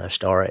and gather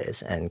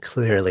stories, and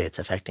clearly it's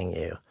affecting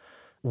you,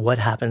 what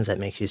happens that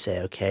makes you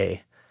say,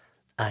 okay,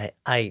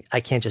 I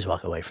can't just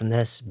walk away from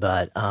this,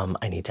 but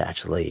I need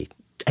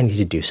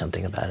to do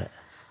something about it?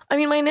 I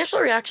mean, my initial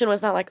reaction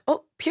was not like,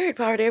 oh, period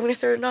poverty, I'm going to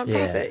start a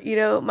nonprofit.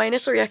 Yeah. My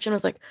initial reaction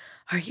was like,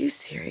 are you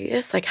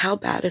serious? Like, how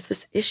bad is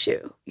this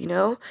issue?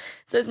 So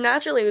it's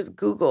naturally with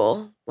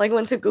Google, like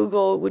went to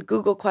Google, would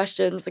Google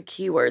questions, like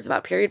keywords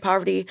about period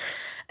poverty,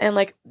 and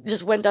like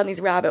just went down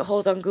these rabbit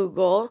holes on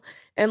Google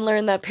and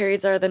learned that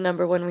periods are the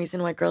number one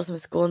reason why girls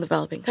miss school in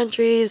developing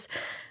countries.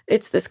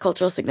 It's this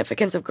cultural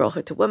significance of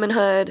girlhood to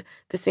womanhood,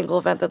 the single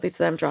event that leads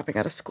to them dropping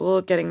out of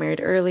school, getting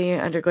married early,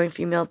 undergoing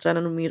female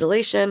genital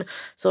mutilation,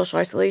 social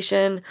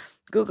isolation.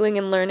 Googling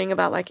and learning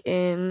about like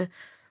in,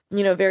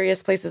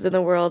 various places in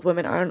the world,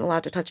 women aren't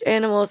allowed to touch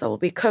animals that will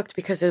be cooked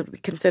because it would be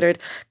considered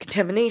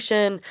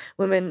contamination.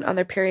 Women on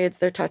their periods,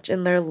 their touch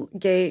in their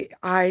gaze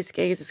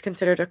is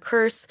considered a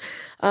curse.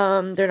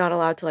 They're not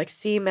allowed to like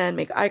see men,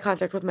 make eye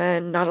contact with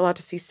men, not allowed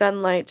to see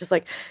sunlight, just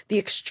like the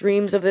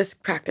extremes of this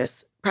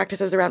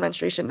practices around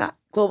menstruation, not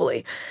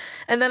globally.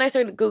 And then I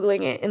started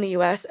Googling it in the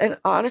US and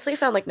honestly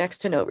found like next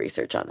to no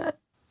research on it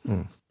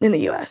in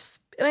the US.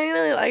 And I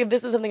really like,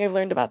 this is something I've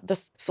learned about the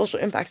social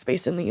impact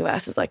space in the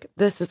US is like,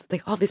 this is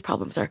like all these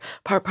problems are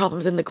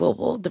problems in the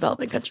global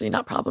developing country,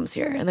 not problems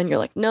here. And then you're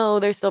like, no,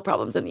 there's still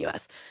problems in the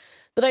US.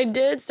 But I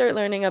did start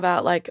learning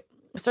about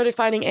started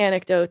finding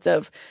anecdotes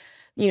of,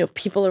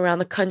 people around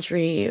the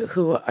country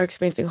who are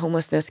experiencing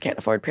homelessness, can't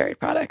afford period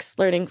products.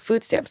 Learning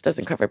food stamps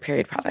doesn't cover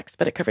period products,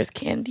 but it covers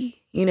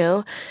candy,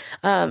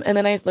 And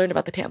then I learned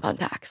about the tampon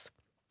tax.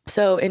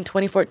 So in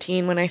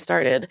 2014, when I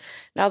started,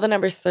 now the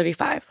number's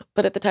 35,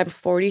 but at the time,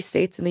 40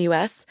 states in the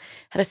US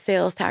had a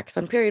sales tax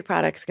on period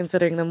products,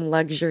 considering them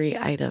luxury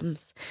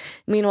items.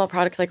 Meanwhile,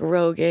 products like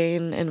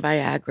Rogaine and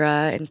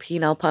Viagra and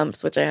penile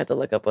pumps, which I had to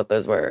look up what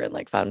those were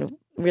and found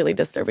really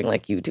disturbing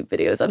YouTube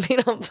videos on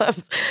penile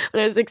pumps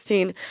when I was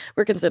 16,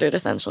 were considered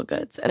essential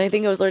goods. And I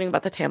think I was learning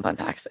about the tampon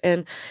tax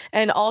and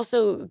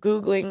also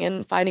Googling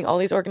and finding all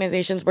these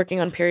organizations working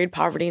on period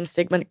poverty and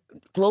stigma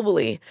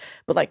globally,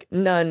 but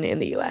none in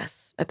the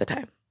US at the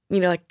time.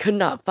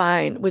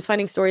 Was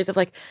finding stories of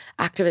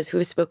activists who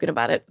have spoken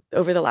about it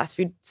over the last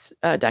few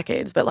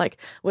decades, but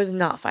was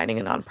not finding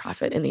a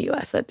nonprofit in the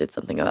US that did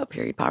something about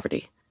period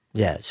poverty.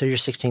 Yeah. So you're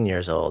 16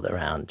 years old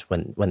around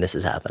when this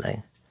is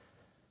happening.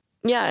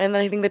 Yeah, and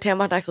then I think the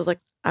tampon tax was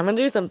I'm going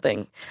to do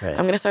something. Right.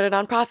 I'm going to start a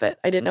nonprofit.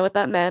 I didn't know what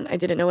that meant. I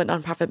didn't know what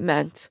nonprofit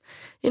meant.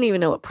 Didn't even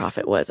know what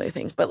profit was, I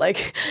think. But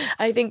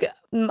I think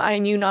I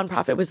knew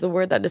nonprofit was the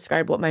word that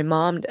described what my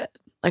mom did.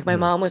 My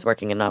mom was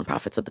working in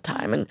nonprofits at the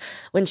time. And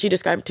when she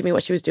described to me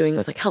what she was doing, it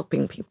was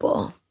helping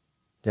people.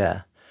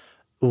 Yeah.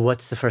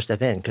 What's the first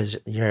step in? Because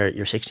you're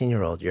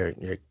 16-year-old, you're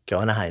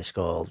going to high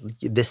school.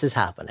 This is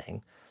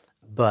happening.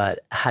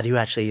 But how do you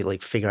actually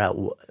like figure out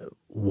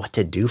what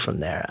to do from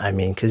there? I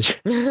mean, because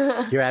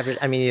your average,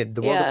 I mean,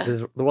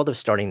 the world of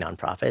starting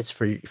nonprofits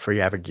for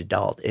your average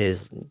adult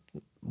is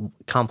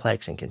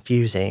complex and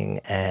confusing.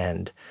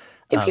 And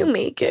if you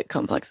make it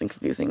complex and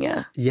confusing,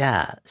 yeah.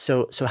 Yeah.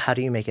 So how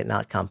do you make it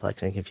not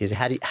complex and confusing?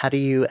 How do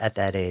you at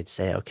that age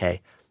say,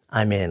 okay,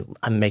 I'm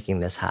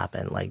making this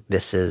happen. Like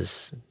this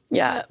is,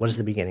 what is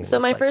the beginning? So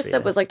my first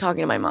step was like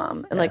talking to my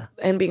mom and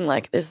and being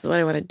like, this is what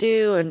I want to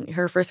do. And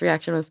her first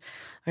reaction was,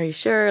 are you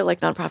sure?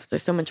 Like nonprofits are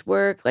so much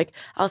work. Like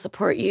I'll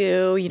support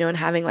you, and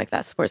having like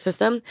that support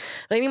system.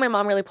 But I think my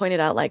mom really pointed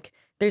out like,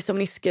 there's so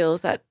many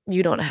skills that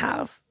you don't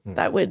have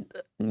that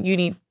you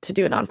need to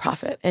do a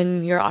nonprofit.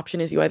 And your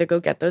option is you either go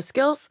get those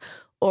skills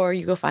or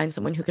you go find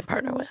someone who can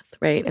partner with,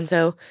 right? And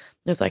so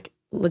there's like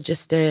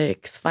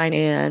logistics,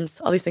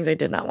 finance, all these things I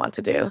did not want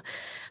to do.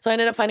 So I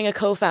ended up finding a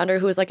co-founder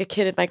who was like a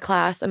kid in my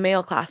class, a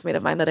male classmate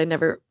of mine that I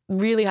never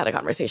really had a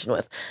conversation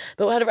with,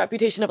 but had a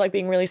reputation of like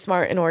being really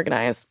smart and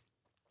organized.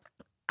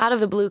 Out of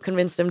the blue,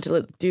 convinced him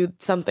to do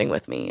something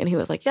with me. And he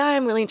was like, yeah,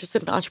 I'm really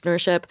interested in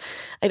entrepreneurship.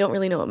 I don't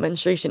really know what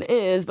menstruation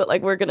is, but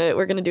like, we're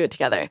gonna do it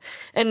together.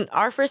 And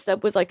our first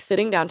step was like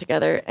sitting down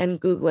together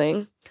and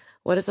Googling,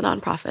 what is a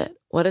nonprofit?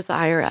 What is the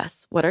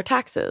IRS? What are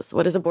taxes?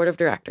 What is a board of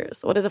directors?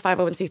 What is a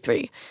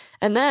 501c3?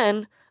 And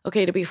then,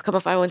 okay, to become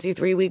a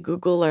 501c3, we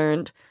Google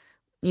learned,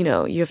 you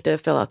have to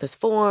fill out this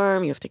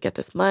form, you have to get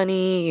this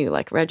money, you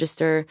like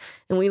register.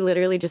 And we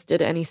literally just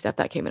did any step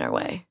that came in our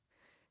way.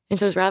 And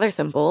so it was rather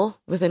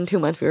simple. Within 2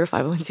 months, we were a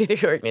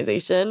 501c3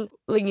 organization.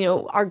 Like,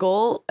 our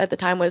goal at the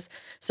time was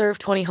serve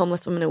 20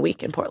 homeless women a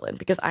week in Portland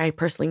because I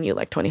personally knew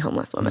like 20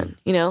 homeless women,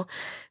 So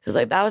it was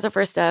like, that was the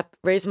first step,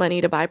 raise money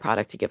to buy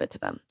product to give it to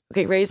them.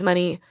 Okay, raise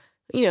money.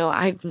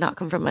 I did not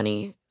come from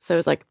money. So it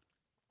was like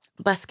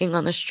busking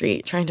on the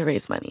street, trying to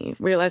raise money,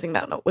 realizing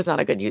that was not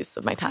a good use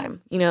of my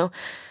time,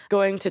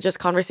 going to just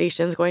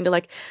conversations, going to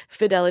like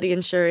Fidelity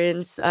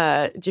Insurance,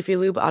 Jiffy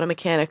Lube Auto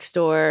Mechanic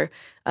Store,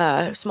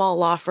 small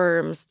law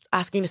firms,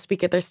 asking to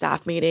speak at their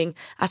staff meeting,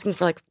 asking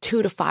for like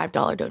 $2 to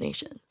 $5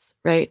 donations,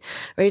 right?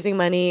 Raising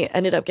money,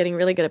 ended up getting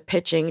really good at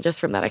pitching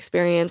just from that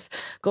experience,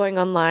 going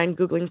online,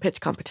 Googling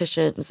pitch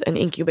competitions and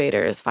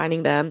incubators,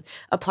 finding them,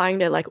 applying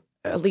to like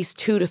at least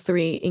 2 to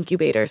 3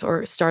 incubators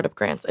or startup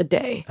grants a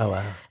day. Oh,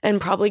 wow.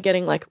 And probably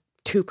getting like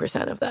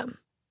 2% of them.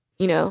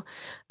 I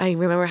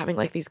remember having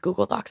like these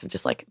Google Docs of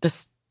just like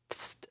this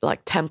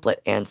like template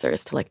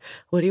answers to like,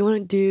 what do you want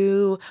to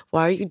do?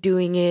 Why are you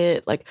doing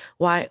it? Like,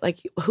 why, like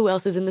who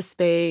else is in the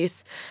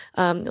space?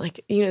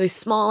 These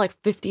small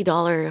like $50,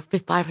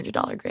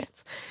 $500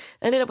 grants.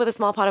 Ended up with a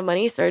small pot of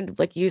money, started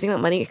like using that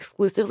money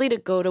exclusively to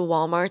go to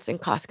Walmarts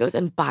and Costco's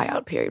and buy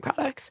out period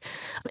products.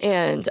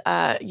 And,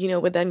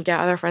 would then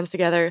gather friends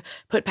together,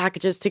 put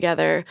packages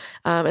together.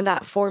 And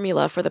that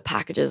formula for the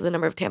packages, the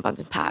number of tampons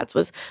and pads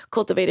was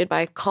cultivated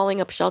by calling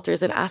up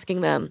shelters and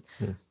asking them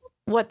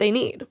what they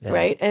need,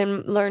 right?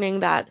 And learning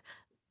that,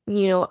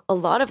 a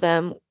lot of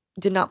them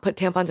did not put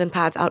tampons and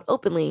pads out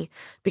openly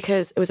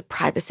because it was a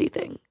privacy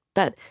thing.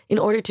 That in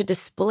order to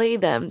display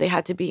them, they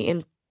had to be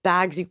in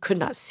bags you could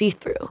not see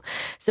through.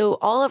 So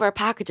all of our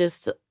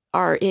packages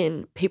are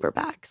in paper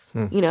bags,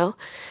 Now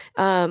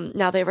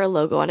they have our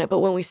logo on it. But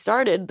when we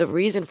started, the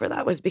reason for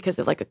that was because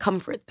of like a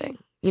comfort thing,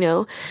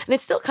 And it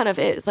still kind of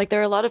is. Like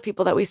there are a lot of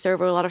people that we serve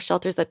or a lot of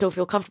shelters that don't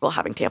feel comfortable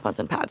having tampons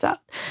and pads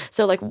out.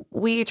 So like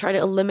we try to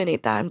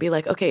eliminate that and be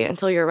like, okay,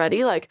 until you're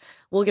ready, like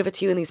we'll give it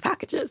to you in these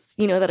packages,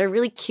 that are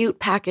really cute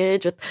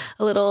package with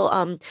a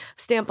little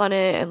stamp on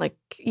it. And like,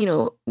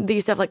 they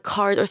used to have like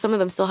cards, or some of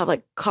them still have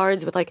like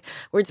cards with like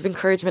words of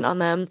encouragement on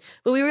them.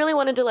 But we really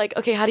wanted to like,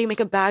 okay, how do you make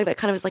a bag that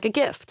kind of is like a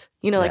gift?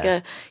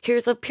 Like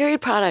here's a period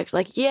product,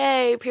 like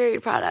yay,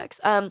 period products.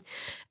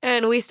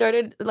 And we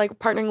started like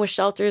partnering with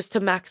shelters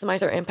to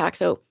maximize our impact.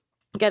 So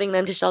getting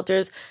them to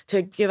shelters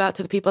to give out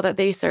to the people that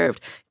they served,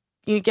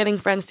 getting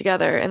friends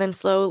together. And then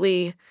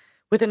slowly,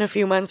 within a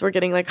few months, we're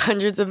getting like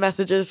hundreds of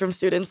messages from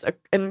students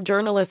and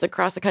journalists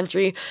across the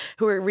country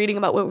who are reading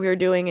about what we were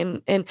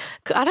doing. And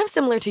kind of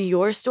similar to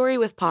your story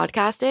with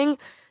podcasting,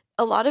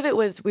 a lot of it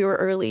was we were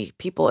early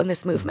people in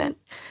this movement.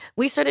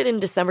 We started in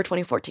December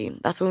 2014.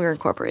 That's when we were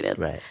incorporated.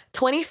 Right.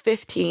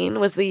 2015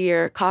 was the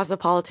year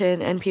Cosmopolitan,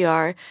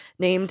 NPR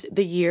named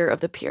the year of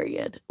the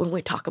period when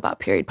we talk about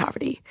period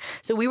poverty.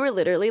 So we were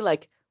literally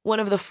like one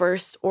of the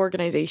first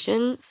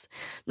organizations,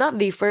 not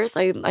the first,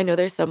 I know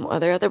there's some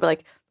other out there, but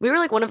like we were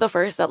like one of the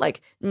first that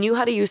like knew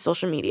how to use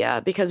social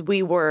media because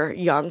we were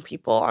young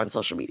people on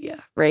social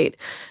media, right?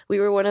 We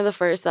were one of the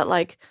first that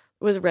like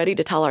was ready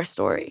to tell our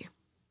story.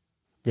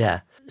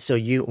 Yeah. So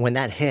when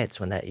that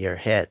year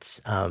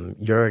hits,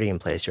 you're already in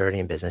place, you're already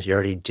in business, you're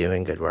already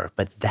doing good work,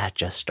 but that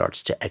just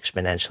starts to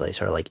exponentially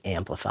sort of like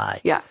amplify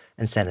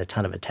and send a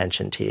ton of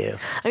attention to you.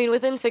 I mean,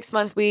 within 6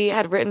 months, we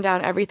had written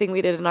down everything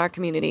we did in our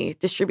community,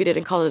 distributed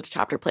and called it a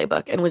chapter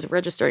playbook, and was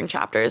registering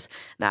chapters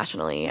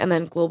nationally and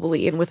then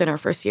globally. And within our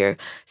first year,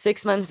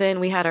 6 months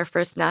in, we had our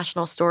first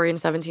national story in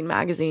 17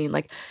 magazine.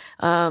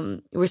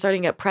 We're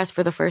starting to get press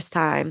for the first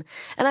time.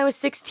 And I was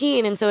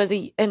 16. And so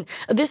and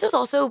this is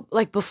also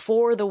like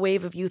before the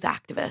wave of youth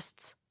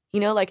activists. You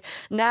know, like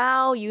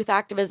now youth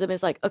activism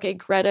is like, okay,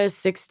 Greta is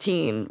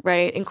 16,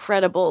 right?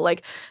 Incredible.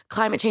 Like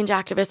climate change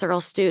activists are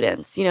all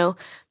students, you know,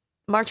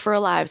 March for Our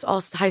Lives,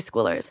 all high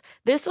schoolers.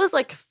 This was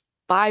like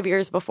 5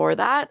 years before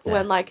that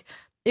when like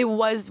it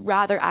was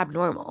rather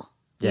abnormal.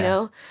 You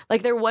know,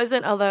 like there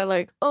wasn't other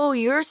like, oh,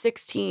 you're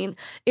 16.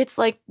 It's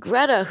like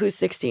Greta who's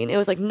 16. It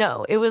was like,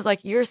 no, it was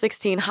like, you're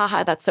 16.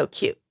 Haha, that's so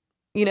cute,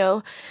 you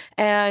know?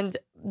 And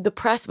the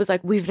press was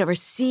like, we've never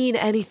seen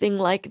anything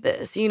like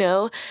this, you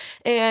know?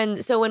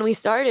 And so when we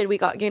started, we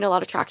gained a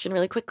lot of traction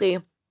really quickly.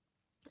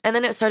 And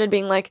then it started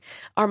being like,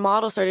 our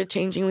model started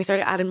changing. We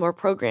started adding more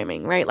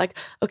programming, right? Like,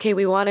 okay,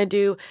 we want to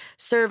do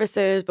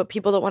services, but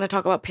people don't want to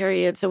talk about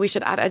periods. So we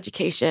should add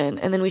education.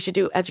 And then we should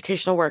do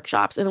educational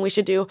workshops. And then we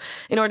should do,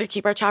 in order to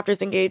keep our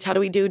chapters engaged, how do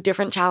we do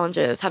different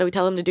challenges? How do we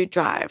tell them to do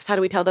drives? How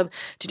do we tell them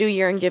to do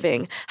year in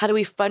giving? How do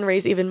we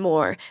fundraise even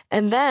more?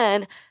 And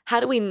then how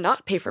do we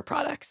not pay for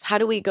products? How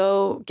do we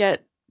go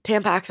get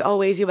Tampax,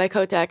 Always, You by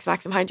Kotex,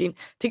 Maxim Hygiene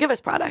to give us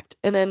product?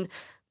 And then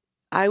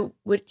I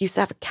used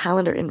to have a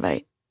calendar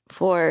invite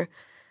for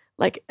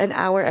like an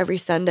hour every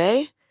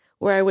Sunday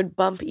where I would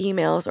bump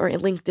emails or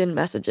LinkedIn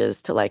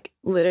messages to like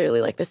literally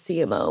like the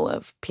CMO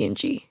of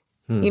P&G,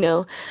 you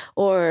know,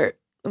 or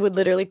would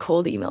literally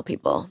cold email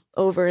people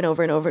over and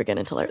over and over again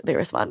until they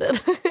responded.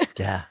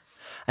 Yeah.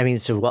 I mean,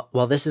 so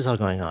while this is all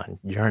going on,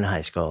 you're in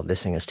high school,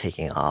 this thing is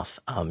taking off.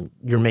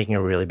 You're making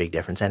a really big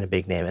difference and a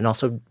big name and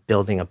also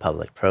building a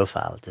public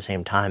profile at the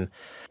same time.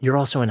 You're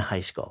also in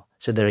high school.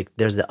 So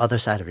there's the other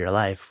side of your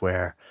life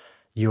where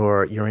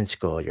you're in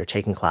school, you're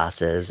taking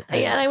classes.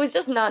 And I was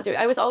just not doing,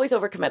 I was always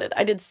overcommitted.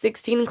 I did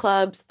 16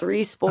 clubs,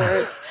 3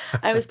 sports.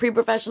 I was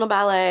pre-professional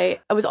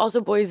ballet. I was also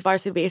boys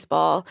varsity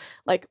baseball,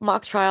 like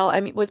mock trial.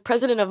 I was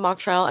president of mock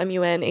trial,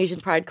 MUN, Asian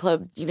Pride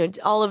Club, you know,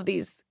 all of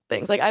these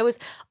things. Like I was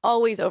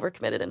always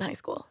overcommitted in high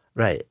school.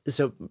 Right.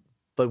 So,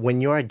 but when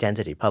your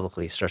identity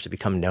publicly starts to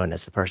become known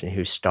as the person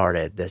who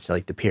started this,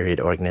 like the Period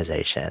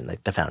organization,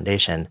 like the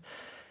foundation,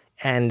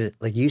 and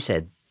like you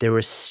said, there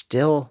was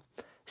still,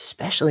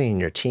 especially in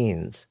your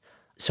teens,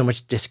 so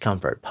much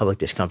discomfort, public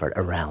discomfort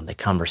around the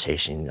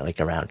conversation, like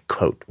around,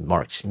 quote,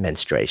 marks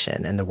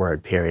menstruation and the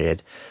word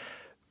period.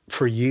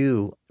 For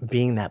you,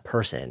 being that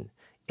person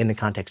in the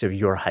context of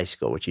your high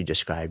school, which you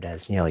described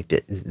as, you know, like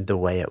the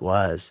way it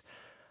was,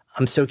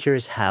 I'm so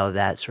curious how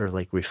that sort of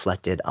like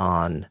reflected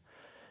on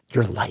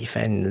your life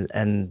and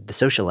the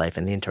social life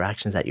and the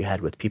interactions that you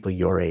had with people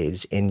your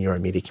age in your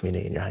immediate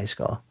community in your high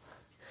school.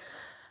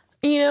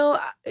 You know,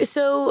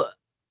 so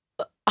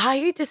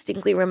I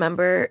distinctly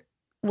remember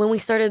when we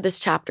started this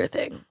chapter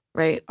thing,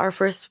 right? Our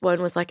first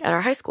one was like at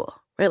our high school,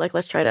 right? Like,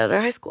 let's try it at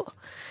our high school.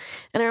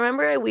 And I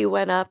remember we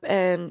went up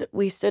and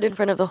we stood in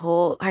front of the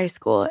whole high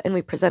school and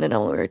we presented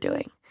on what we were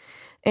doing.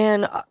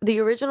 And the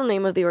original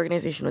name of the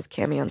organization was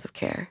Camions of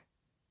Care,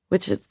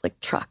 which is like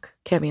truck,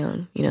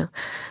 camion, you know,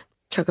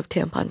 truck of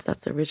tampons.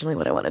 That's originally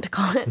what I wanted to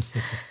call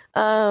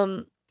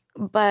it.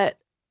 But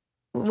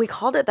we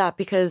called it that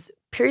because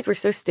periods were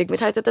so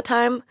stigmatized at the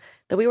time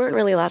that we weren't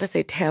really allowed to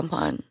say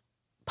tampon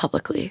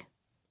publicly.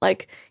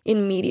 Like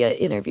in media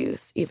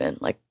interviews, even.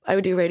 Like I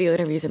would do radio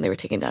interviews and they were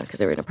taken down because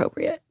they were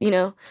inappropriate, you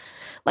know?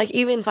 Like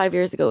even 5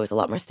 years ago, it was a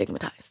lot more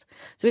stigmatized.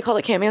 So we called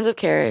it Camions of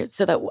Care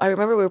so that I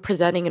remember we were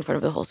presenting in front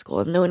of the whole school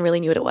and no one really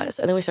knew what it was.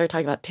 And then we started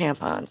talking about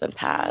tampons and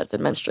pads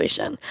and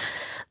menstruation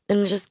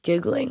and just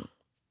giggling.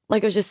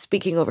 Like I was just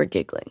speaking over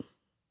giggling.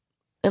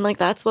 And like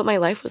that's what my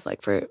life was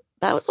like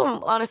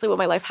honestly what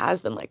my life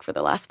has been like for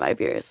the last 5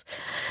 years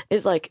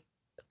is like,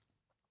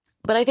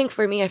 but I think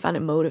for me, I found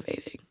it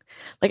motivating.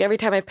 Like every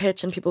time I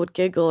pitch and people would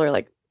giggle or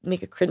like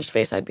make a cringed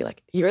face, I'd be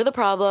like, you're the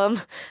problem.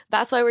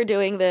 That's why we're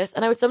doing this.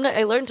 And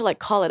I learned to like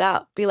call it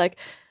out, be like,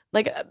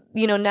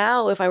 you know,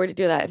 now if I were to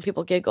do that and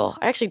people giggle,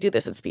 I actually do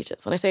this in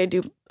speeches. When I say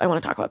I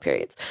want to talk about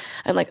periods.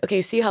 I'm like,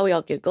 okay, see how we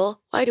all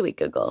giggle? Why do we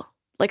giggle?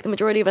 Like the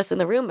majority of us in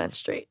the room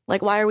menstruate.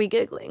 Like, why are we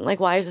giggling?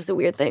 Like, why is this a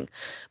weird thing?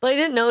 But I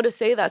didn't know to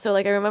say that. So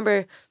like, I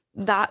remember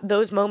that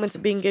those moments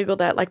of being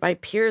giggled at like by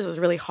peers was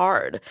really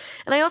hard.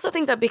 And I also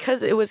think that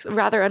because it was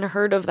rather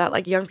unheard of that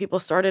like young people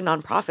started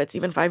nonprofits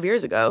even 5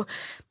 years ago,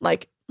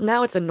 like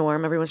now it's a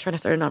norm. Everyone's trying to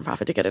start a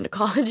nonprofit to get into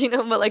college, you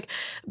know, but like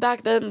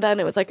back then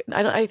it was like,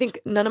 I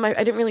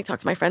didn't really talk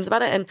to my friends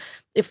about it. And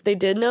if they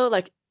did know,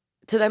 like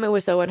to them, it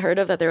was so unheard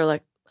of that they were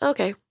like,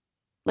 okay.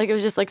 Like it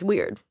was just like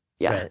weird.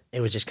 Yeah. Right.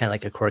 It was just kind of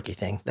like a quirky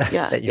thing that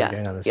you were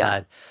doing on the yeah.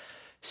 side.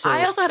 So,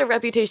 I also had a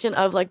reputation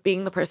of like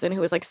being the person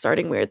who was like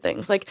starting weird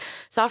things. Like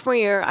sophomore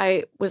year,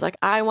 I was like,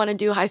 I want to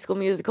do High School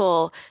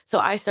Musical. So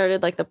I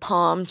started like the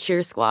Palm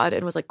cheer squad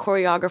and was like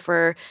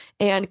choreographer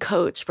and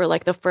coach for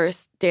like the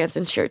first dance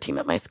and cheer team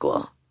at my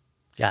school.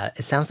 Yeah,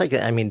 it sounds like,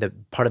 I mean, the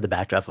part of the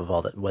backdrop of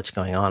all what's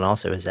going on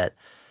also is that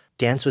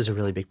dance was a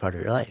really big part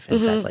of your life. In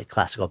fact, like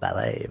classical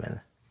ballet even.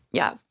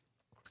 Yeah.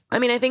 I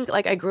mean, I think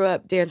like I grew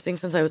up dancing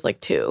since I was like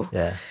 2.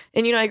 Yeah.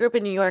 And, you know, I grew up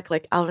in New York,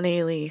 like Alvin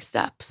Ailey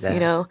steps, you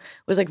know,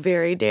 was like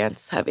very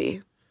dance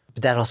heavy.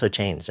 But that also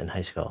changed in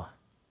high school.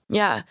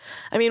 Yeah.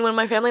 I mean, when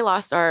my family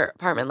lost our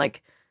apartment,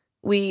 like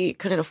we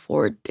couldn't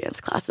afford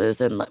dance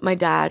classes, and my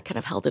dad kind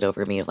of held it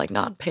over me of like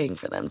not paying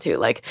for them too.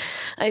 Like,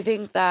 I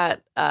think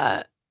that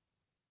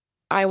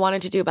I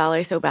wanted to do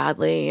ballet so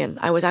badly, and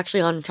I was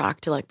actually on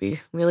track to like be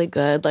really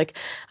good. Like,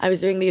 I was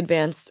doing the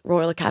Advanced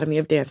Royal Academy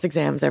of Dance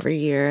exams every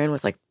year and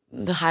was like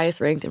the highest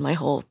ranked in my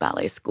whole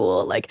ballet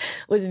school. Like,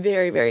 was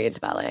very, very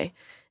into ballet.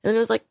 And then it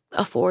was like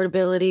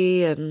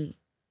affordability and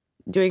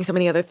doing so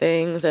many other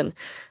things. And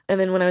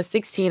then when I was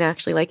 16,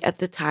 actually, like at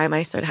the time,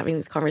 I started having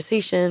these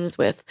conversations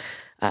with,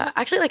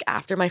 actually like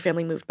after my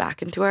family moved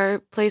back into our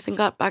place and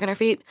got back on our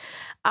feet,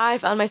 I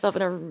found myself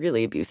in a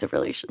really abusive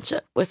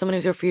relationship with someone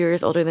who's a few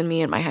years older than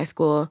me in my high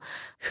school,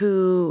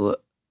 who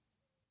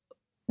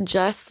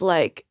just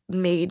like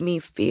made me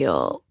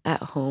feel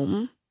at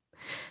home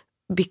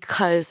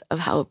because of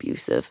how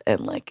abusive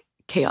and like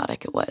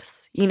chaotic it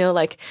was. You know,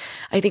 like,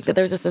 I think that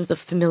there's a sense of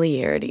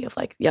familiarity of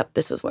like, yep,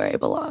 this is where I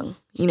belong,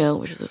 you know,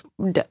 which is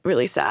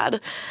really sad.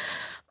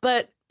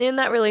 But in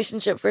that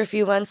relationship for a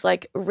few months,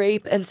 like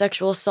rape and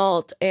sexual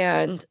assault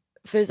and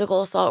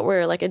physical assault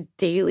were like a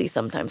daily,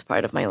 sometimes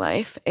part of my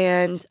life.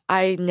 And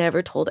I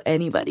never told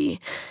anybody,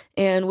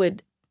 and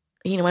would,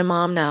 you know, my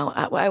mom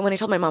now, when I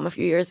told my mom a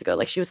few years ago,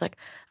 like, she was like,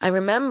 I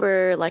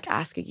remember like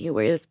asking you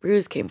where this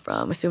bruise came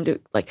from. Assumed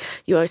it, like,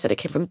 you always said it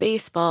came from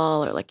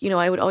baseball, or like, you know,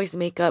 I would always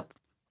make up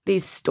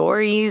these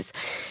stories.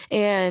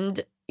 And,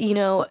 you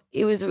know,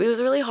 it was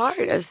really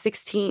hard. I was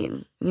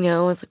 16, you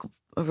know, I was like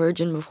a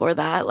virgin before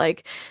that.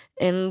 Like,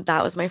 and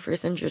that was my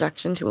first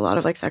introduction to a lot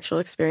of like sexual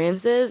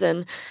experiences.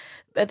 And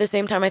at the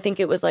same time, I think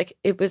I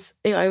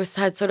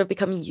had sort of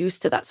become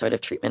used to that sort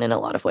of treatment in a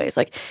lot of ways.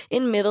 Like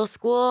in middle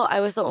school,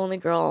 I was the only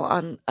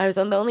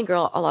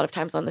girl a lot of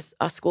times on this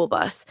school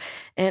bus.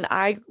 And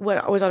I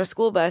was on a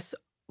school bus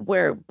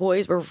where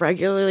boys were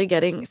regularly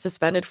getting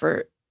suspended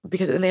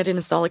because they had to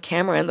install a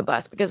camera in the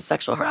bus because of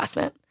sexual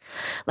harassment.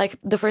 Like,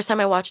 the first time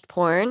I watched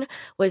porn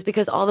was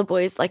because all the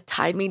boys like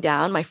tied me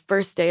down my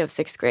first day of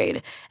 6th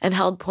grade and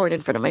held porn in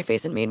front of my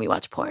face and made me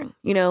watch porn,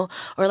 you know,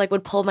 or like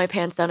would pull my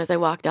pants down as I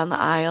walked down the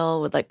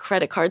aisle with like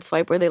credit card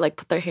swipe where they like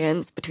put their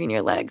hands between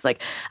your legs.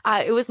 Like,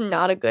 it was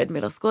not a good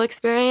middle school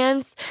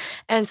experience.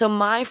 And so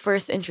my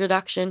first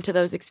introduction to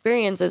those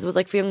experiences was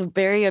like feeling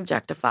very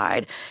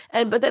objectified.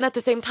 But then at the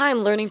same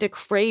time, learning to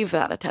crave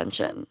that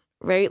attention.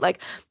 Right?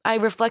 Like, I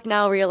reflect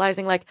now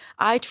realizing like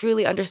I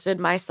truly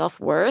understood my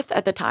self-worth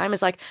at the time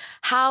is like,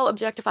 how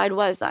objectified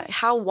was I?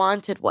 How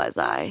wanted was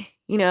I?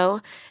 You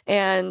know?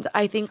 And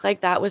I think like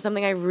that was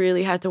something I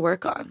really had to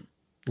work on.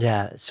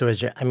 Yeah. So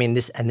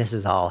this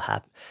is all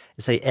happened.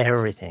 It's like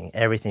everything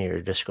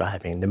you're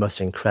describing, the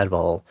most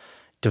incredible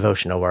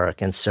devotional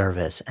work and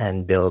service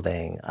and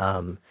building.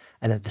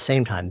 And at the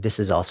same time, this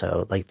is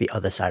also like the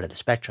other side of the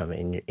spectrum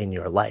in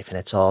your life. And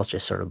it's all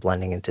just sort of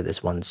blending into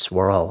this one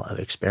swirl of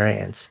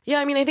experience. Yeah,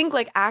 I mean, I think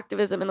like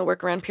activism and the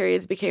work around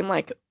periods became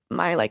like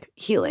my like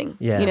healing,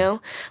 you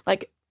know?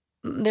 Like,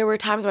 there were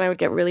times when I would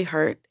get really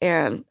hurt,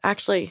 and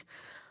actually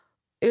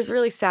it was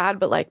really sad,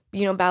 but like,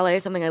 you know, ballet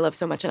is something I love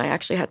so much, and I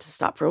actually had to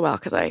stop for a while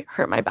because I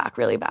hurt my back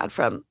really bad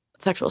from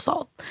sexual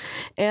assault.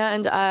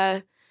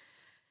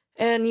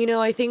 And, you know,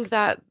 I think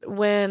that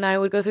when I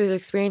would go through those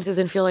experiences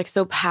and feel like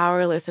so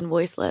powerless and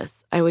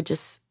voiceless, I would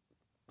just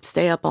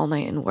stay up all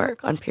night and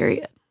work on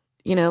period.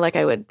 You know, like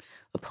I would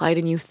apply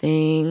to new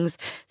things,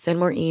 send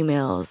more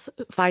emails,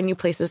 find new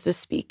places to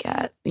speak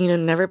at, you know,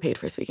 never paid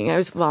for speaking. I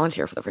was a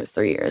volunteer for the first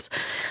 3 years.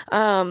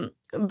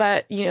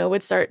 But, you know,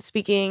 would start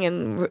speaking,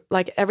 and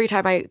like every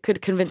time I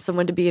could convince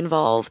someone to be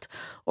involved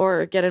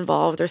or get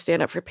involved or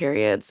stand up for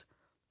periods,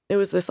 it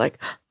was this like,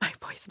 my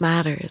voice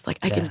matters. Like,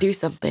 I can do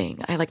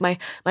something. I like my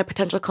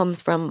potential comes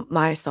from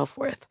my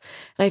self-worth.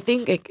 And I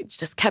think it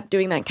just kept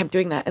doing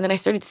that. And then I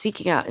started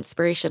seeking out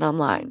inspiration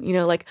online, you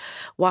know, like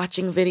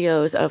watching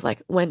videos of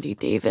like Wendy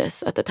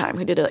Davis at the time,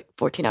 who did a like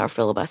 14-hour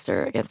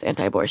filibuster against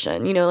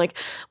anti-abortion, you know, like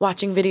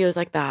watching videos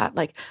like that,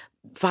 like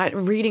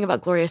reading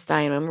about Gloria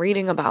Steinem,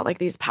 reading about like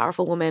these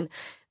powerful women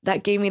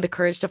that gave me the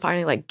courage to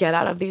finally like get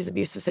out of these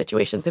abusive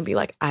situations and be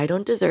like, I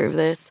don't deserve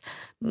this.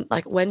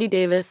 Like Wendy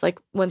Davis, like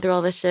went through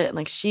all this shit, and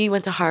like she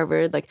went to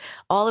Harvard, like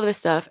all of this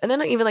stuff. And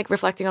then even like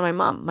reflecting on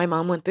my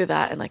mom went through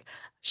that, and like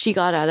she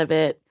got out of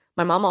it.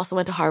 My mom also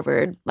went to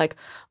Harvard, like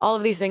all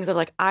of these things of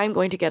like, I'm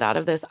going to get out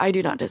of this. I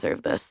do not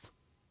deserve this.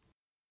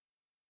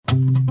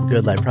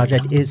 Good Life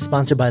Project is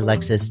sponsored by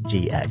Lexus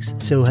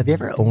GX. So have you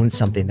ever owned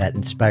something that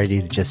inspired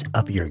you to just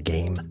up your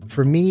game?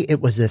 For me,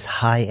 it was this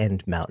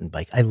high-end mountain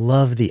bike. I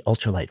love the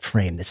ultralight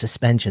frame, the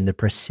suspension, the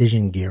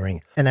precision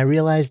gearing, and I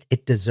realized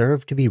it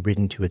deserved to be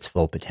ridden to its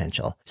full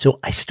potential. So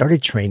I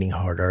started training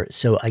harder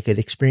so I could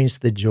experience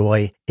the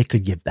joy it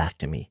could give back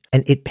to me.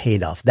 And it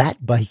paid off.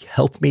 That bike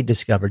helped me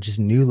discover just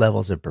new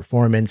levels of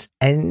performance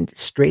and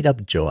straight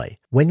up joy.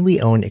 When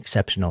we own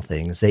exceptional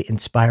things, they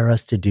inspire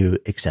us to do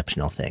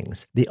exceptional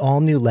things. The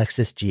all-new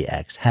Lexus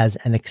GX has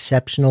an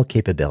exceptional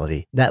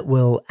capability that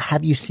will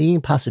have you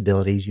seeing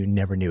possibilities you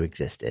never knew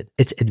existed.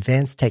 Its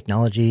advanced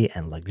technology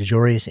and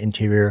luxurious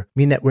interior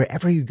mean that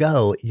wherever you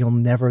go, you'll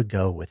never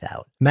go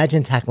without.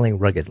 Imagine tackling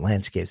rugged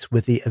landscapes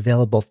with the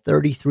available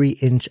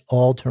 33-inch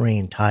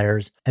all-terrain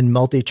tires and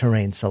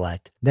multi-terrain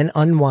select, then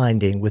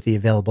unwinding with the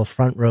available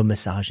front-row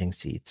massaging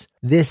seats.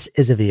 This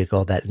is a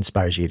vehicle that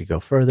inspires you to go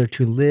further,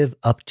 to live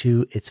up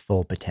to its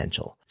full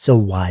potential. So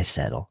why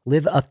settle?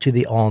 Live up to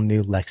the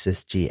all-new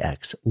Lexus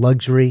GX,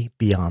 luxury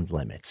beyond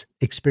limits.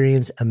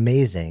 Experience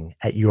amazing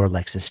at your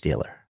Lexus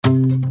dealer.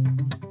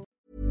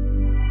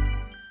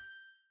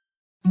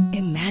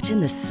 Imagine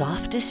the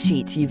softest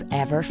sheets you've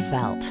ever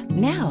felt.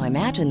 Now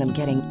imagine them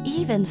getting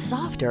even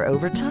softer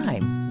over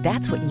time.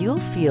 That's what you'll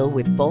feel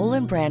with Boll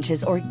 &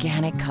 Branch's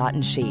organic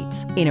cotton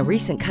sheets. In a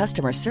recent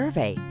customer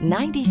survey,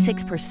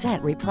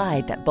 96%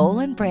 replied that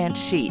Boll & Branch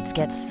sheets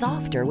get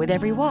softer with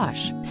every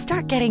wash.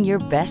 Start getting your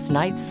best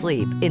night's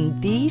sleep in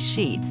these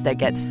sheets that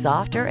get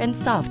softer and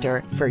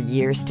softer for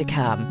years to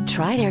come.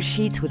 Try their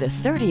sheets with a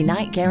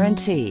 30-night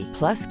guarantee.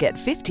 Plus, get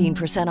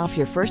 15% off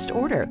your first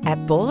order at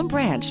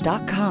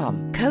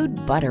bollandbranch.com. Code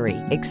BUTTERY.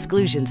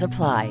 Exclusions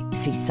apply.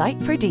 See site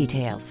for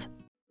details.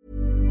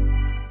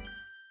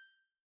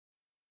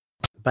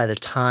 By the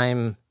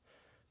time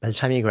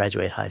you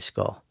graduate high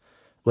school,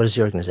 what does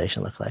the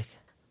organization look like?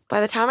 By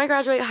the time I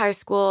graduate high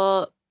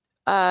school,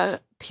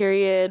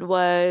 Period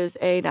was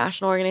a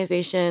national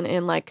organization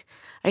in I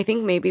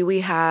think maybe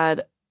we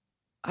had,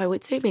 I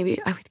would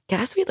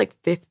guess we had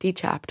 50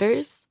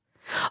 chapters.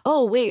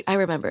 Oh, wait, I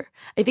remember.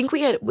 I think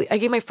I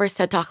gave my first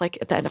TED Talk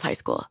at the end of high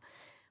school.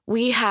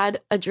 We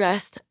had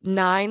addressed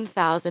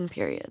 9,000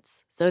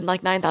 periods. So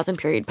 9,000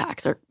 period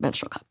packs or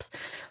menstrual cups.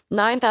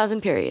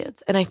 9,000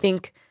 periods. And I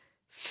think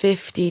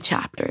 50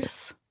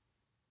 chapters,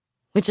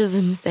 which is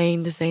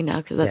insane to say now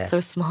because that's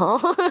so small.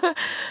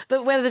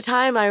 But at the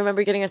time, I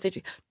remember getting on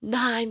stage,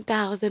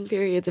 9,000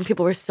 periods, and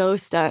people were so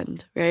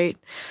stunned, right?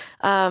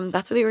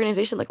 That's what the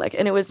organization looked like.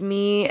 And it was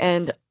me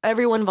and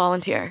everyone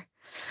volunteer.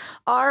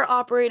 Our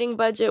operating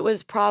budget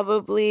was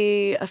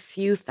probably a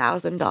few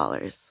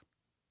 $1,000s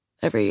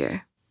every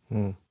year.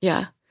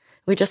 Yeah.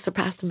 We just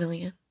surpassed $1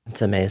 million.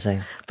 It's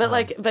amazing.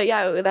 But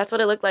yeah, that's what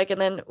it looked like.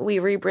 And then we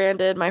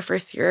rebranded my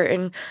first year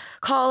in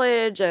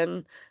college.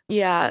 And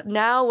yeah,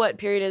 now what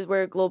Period is,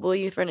 we're a global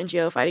youth-run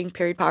NGO fighting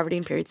period poverty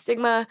and period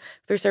stigma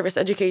through service,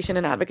 education,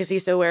 and advocacy.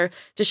 So we're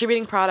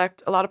distributing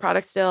a lot of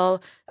product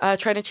still,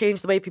 trying to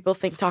change the way people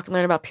think, talk, and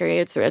learn about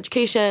periods through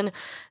education,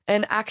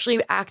 and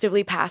actually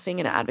actively passing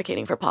and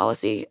advocating for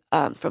policy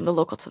from the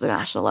local to the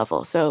national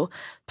level. So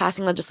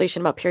passing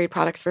legislation about period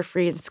products for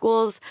free in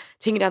schools,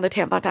 taking down the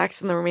tampon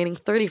tax in the remaining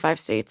 35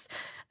 states,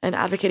 and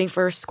advocating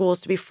for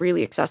schools to be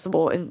freely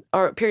accessible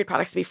or period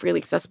products to be freely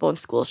accessible in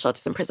schools,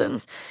 shelters, and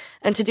prisons.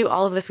 And to do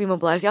all of this, we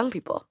mobilize young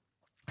people.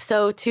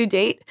 So to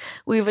date,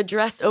 we've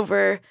addressed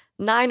over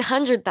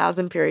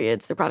 900,000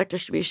 periods through product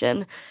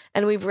distribution,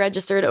 and we've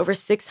registered over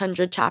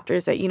 600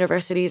 chapters at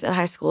universities and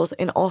high schools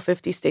in all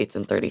 50 states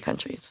and 30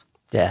 countries.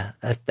 Yeah,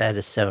 that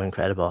is so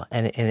incredible.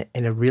 And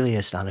in a really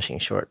astonishing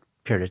short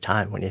period of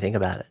time when you think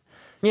about it.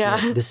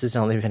 Yeah. This has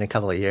only been a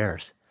couple of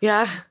years.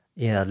 Yeah.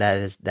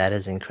 That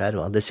is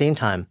incredible. At the same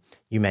time,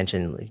 you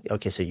mentioned,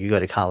 okay, so you go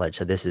to college,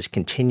 so this is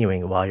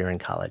continuing while you're in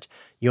college.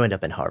 You end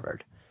up in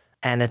Harvard,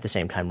 and at the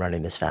same time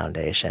running this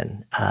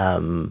foundation.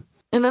 And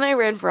then I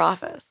ran for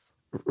office.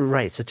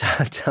 Right. So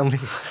tell me,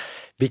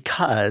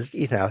 because,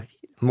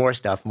 more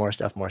stuff.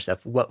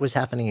 What was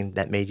happening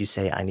that made you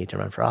say, I need to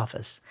run for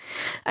office?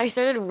 I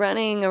started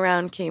running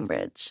around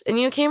Cambridge.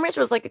 And, Cambridge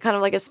was kind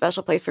of a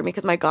special place for me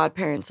because my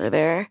godparents are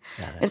there.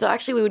 And so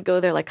actually we would go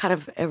there kind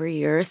of every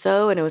year or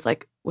so. And it was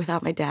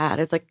without my dad.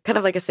 It's kind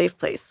of a safe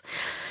place.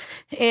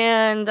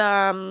 And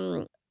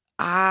I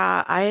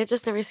had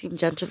just never seen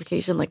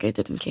gentrification like I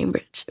did in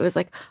Cambridge. It was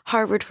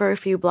Harvard for a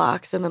few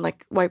blocks and then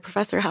white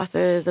professor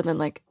houses and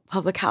then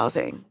public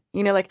housing.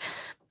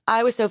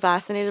 I was so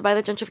fascinated by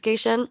the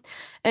gentrification.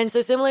 And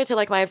so similar to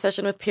my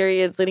obsession with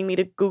periods leading me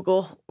to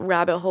Google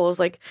rabbit holes,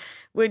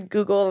 would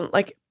Google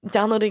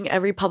downloading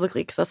every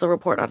publicly accessible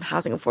report on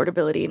housing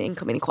affordability and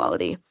income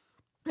inequality.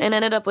 And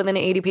ended up with an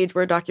 80-page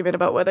Word document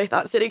about what I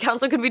thought City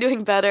Council could be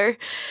doing better,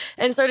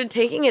 and started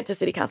taking it to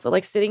City Council,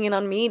 sitting in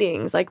on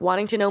meetings,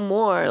 wanting to know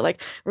more,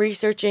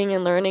 researching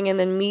and learning, and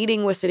then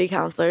meeting with city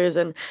councilors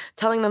and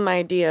telling them my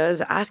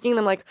ideas, asking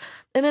them and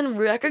then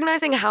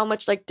recognizing how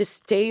much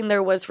disdain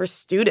there was for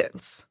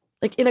students.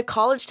 In a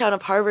college town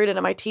of Harvard and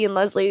MIT and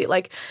Lesley,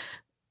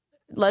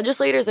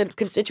 legislators and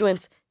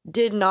constituents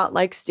did not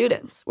like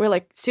students. We're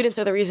students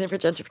are the reason for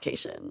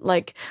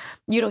gentrification.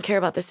 You don't care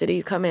about the city,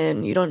 you come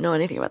in, you don't know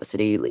anything about the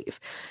city, you leave.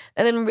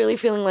 And then really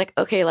feeling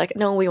okay,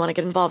 no, we want to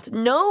get involved.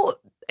 No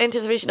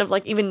anticipation of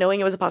even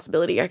knowing it was a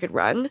possibility I could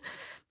run.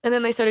 And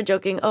then they started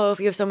joking, oh, if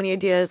you have so many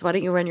ideas, why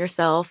don't you run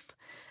yourself?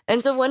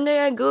 And so one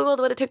day I Googled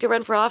what it took to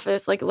run for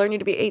office, learning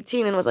to be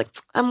 18, and was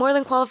I'm more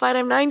than qualified,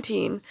 I'm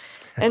 19.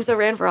 And so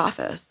ran for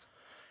office.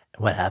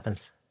 What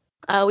happens?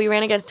 We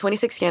ran against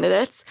 26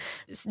 candidates,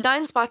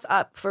 9 spots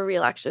up for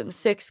re-election,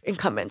 6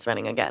 incumbents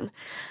running again,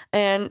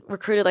 and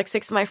recruited like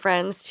 6 of my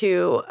friends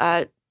to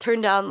turn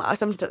down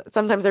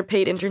sometimes their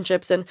paid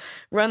internships and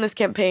run this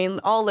campaign,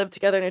 all lived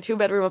together in a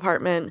 2-bedroom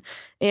apartment.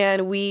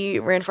 And we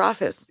ran for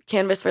office,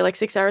 canvassed for like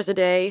 6 hours a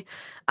day.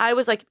 I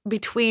was like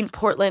between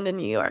Portland and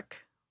New York,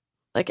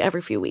 like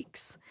every few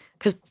weeks,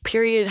 because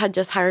Period had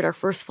just hired our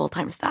first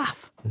full-time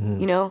staff,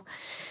 you know?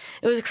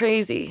 It was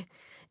crazy.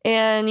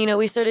 And, you know,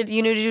 we started,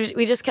 you know,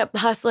 we just kept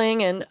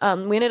hustling, and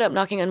we ended up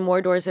knocking on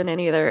more doors than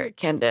any other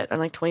candidate, on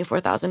like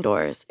 24,000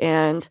 doors,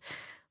 and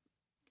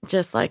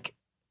just like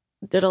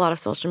did a lot of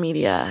social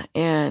media,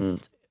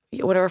 and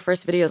one of our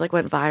first videos like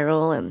went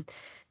viral. And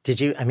did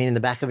you, I mean, in the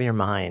back of your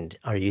mind,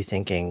 are you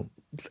thinking,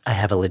 I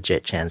have a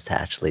legit chance to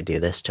actually do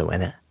this, to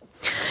win it?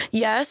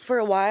 Yes, for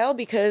a while,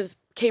 because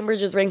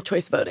Cambridge is ranked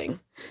choice voting,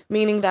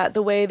 meaning that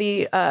the way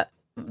the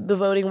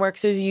voting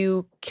works is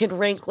you can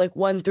rank like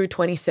 1 through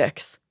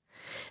 26.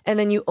 And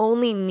then you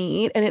only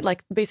need, and it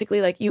like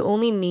basically like you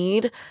only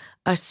need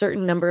a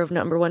certain number of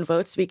number 1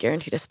 votes to be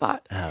guaranteed a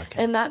spot. Oh,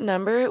 okay. And that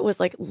number was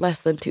like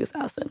less than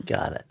 2,000.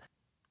 Got it.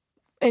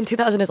 And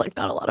 2,000 is like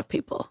not a lot of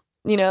people,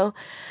 you know?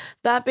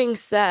 That being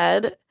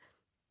said,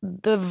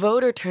 the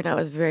voter turnout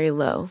was very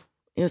low.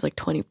 It was like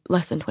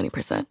less than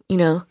 20%, you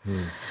know?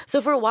 So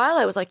for a while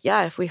I was like,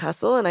 yeah, if we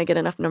hustle and I get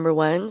enough number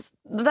 1s,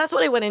 that's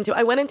what I went into.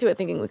 I went into it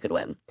thinking we could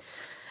win.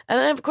 And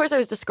then, of course, I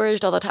was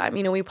discouraged all the time.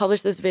 You know, we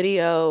published this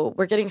video.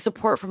 We're getting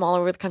support from all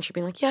over the country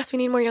being like, yes, we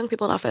need more young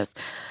people in office.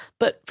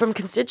 But from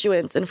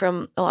constituents and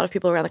from a lot of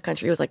people around the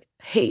country, it was like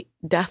hate,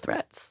 death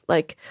threats.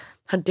 Like,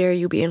 how dare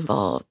you be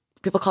involved?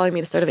 People calling me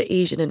the start of an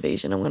Asian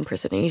invasion, a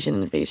 1-person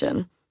Asian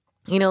invasion.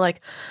 You know,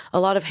 like a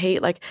lot of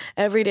hate. Like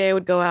every day I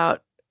would go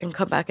out and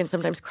come back and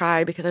sometimes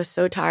cry because I was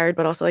so tired.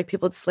 But also like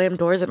people would slam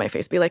doors in my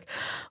face, be like,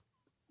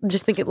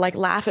 just think it, like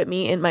laugh at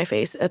me in my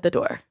face at the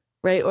door.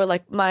 Right. Or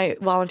like my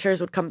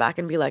volunteers would come back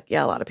and be like,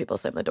 yeah, a lot of people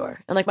slammed the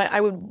door. And like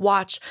I would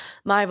watch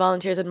my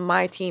volunteers and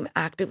my team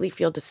actively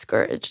feel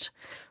discouraged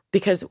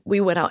because we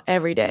went out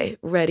every day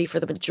ready for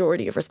the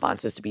majority of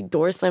responses to be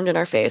doors slammed in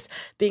our face,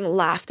 being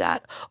laughed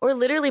at, or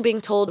literally being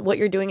told what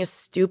you're doing is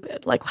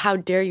stupid. Like, how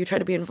dare you try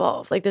to be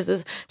involved? Like, this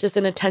is just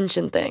an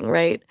attention thing,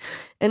 right?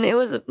 And it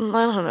was, I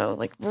don't know,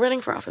 like running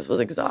for office was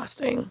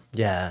exhausting.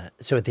 Yeah.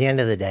 So at the end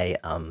of the day,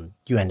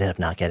 you ended up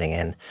not getting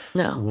in.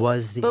 No.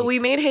 But we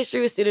made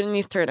history with student and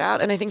youth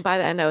turnout. And I think by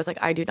the end I was like,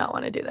 I do not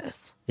want to do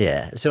this.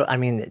 Yeah. So, I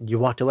mean, you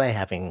walked away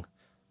having,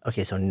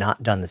 okay, so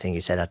not done the thing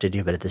you set out to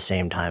do, but at the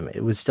same time,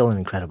 it was still an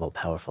incredible,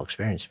 powerful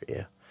experience for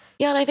you.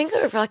 Yeah, and I think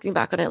that reflecting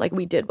back on it, like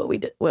we did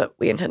what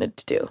we intended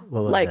to do.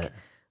 What was like it?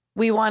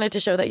 We wanted to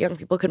show that young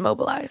people could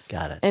mobilize.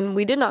 Got it. And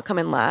we did not come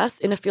in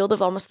last. In a field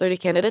of almost 30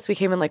 candidates, we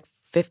came in like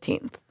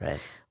 15th. Right.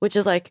 Which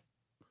is like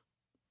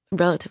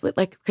relatively,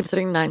 like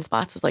considering 9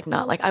 spots was like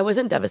not like, I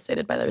wasn't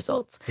devastated by the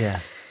results.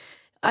 Yeah.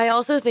 I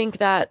also think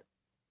that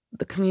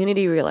the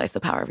community realized the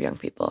power of young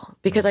people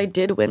because I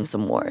did win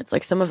some awards.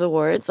 Like some of the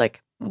awards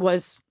like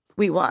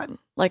we won.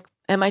 Like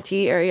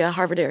MIT area,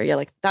 Harvard area,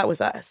 like that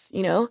was us,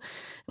 you know?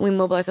 And we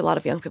mobilized a lot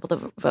of young people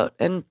to vote.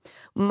 And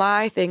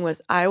my thing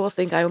was, I will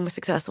think I am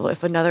successful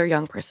if another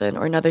young person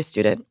or another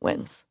student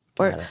wins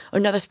or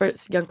another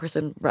young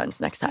person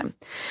runs next time.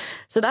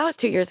 So that was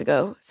 2 years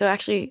ago. So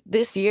actually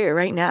this year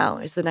right now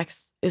is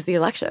the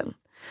election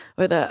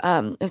or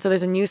and so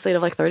there's a new slate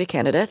of like 30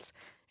 candidates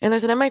and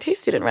there's an MIT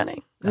student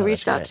running who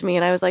reached out to me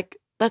and I was like,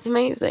 that's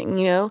amazing,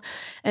 you know?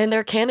 And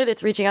there are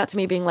candidates reaching out to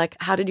me being like,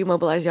 how did you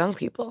mobilize young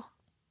people?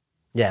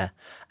 Yeah.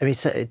 I mean,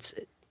 so it's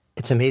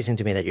amazing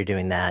to me that you're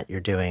doing that. You're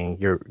doing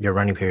your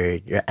running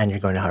period and you're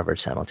going to Harvard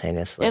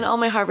simultaneously. And all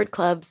my Harvard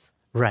clubs.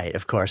 Right.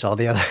 Of course. All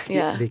the other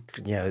yeah.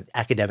 the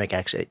academic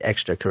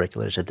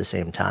extracurriculars at the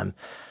same time.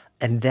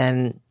 And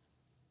then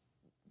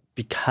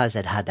because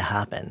it had to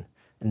happen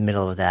in the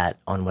middle of that,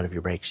 on one of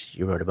your breaks,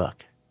 you wrote a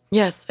book.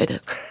 Yes, I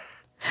did.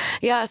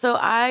 Yeah. So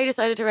I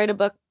decided to write a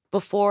book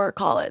before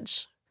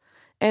college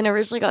and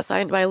originally got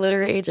signed by a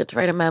literary agent to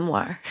write a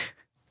memoir.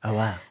 Oh,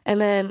 wow.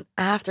 And then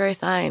after I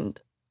signed,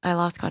 I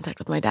lost contact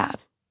with my dad.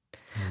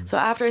 So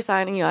after I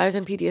signed, you know, I was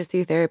in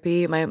PTSD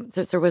therapy. My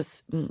sister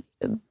was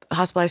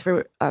hospitalized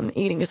for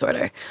eating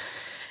disorder.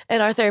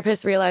 And our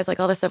therapist realized like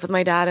all this stuff with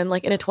my dad. And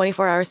like in a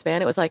 24-hour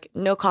span, it was like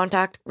no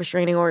contact,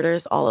 restraining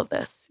orders, all of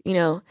this, you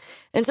know?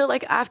 And so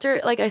like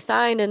after like I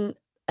signed and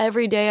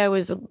every day I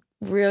was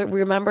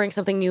remembering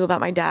something new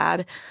about my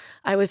dad.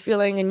 I was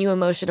feeling a new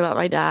emotion about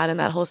my dad and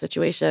that whole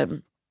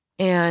situation.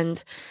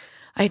 And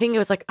I think it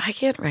was like, I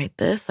can't write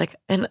this. Like,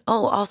 and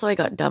also I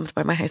got dumped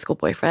by my high school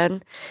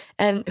boyfriend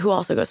and who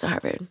also goes to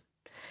Harvard.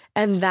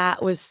 And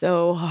that was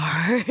so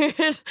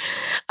hard.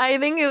 I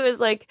think it was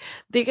like,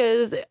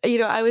 because,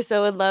 I was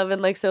so in love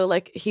and like, so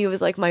like, he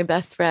was like my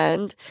best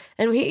friend.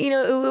 And he,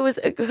 it was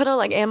a kind of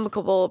like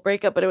amicable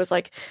breakup, but it was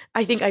like,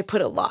 I think I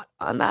put a lot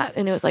on that.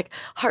 And it was like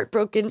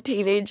heartbroken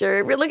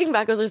teenager. Looking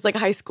back, it was just like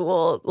high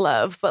school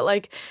love. But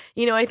like,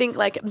 I think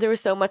like there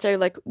was so much I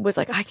like was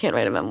like, I can't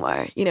write a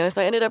memoir,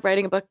 So I ended up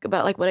writing a book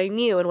about like what I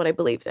knew and what I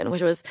believed in,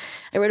 which was,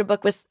 I wrote a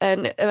book with,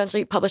 and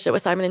eventually published it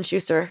with Simon &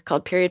 Schuster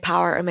called Period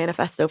Power, a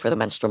Manifesto for the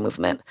Menstrual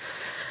Movement.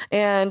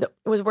 And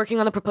was working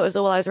on the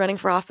proposal while I was running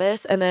for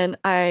office. And then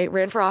I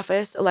ran for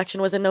office.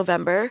 Election was in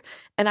November.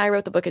 And I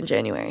wrote the book in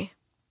January.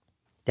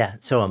 Yeah.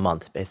 So a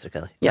month,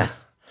 basically.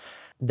 Yes.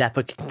 That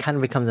book kind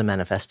of becomes a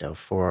manifesto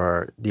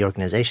for the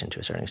organization to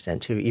a certain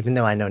extent, too, even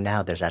though I know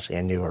now there's actually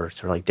a newer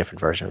sort of like different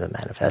version of a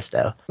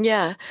manifesto.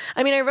 Yeah.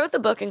 I mean, I wrote the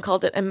book and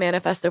called it a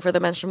manifesto for the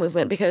menstrual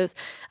movement because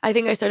I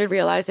think I started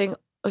realizing,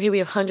 okay, we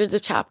have hundreds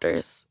of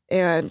chapters.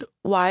 And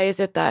why is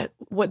it that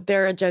what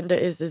their agenda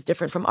is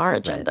different from our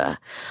agenda? Right.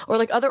 Or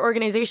like other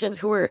organizations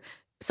who were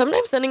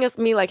sometimes sending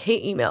me like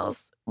hate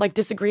emails, like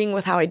disagreeing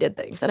with how I did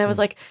things. And I was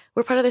like,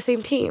 we're part of the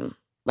same team.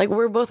 Like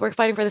we're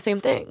fighting for the same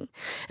thing.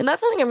 And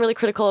that's something I'm really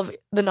critical of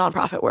the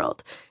nonprofit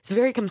world. It's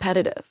very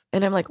competitive.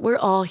 And I'm like, we're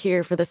all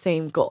here for the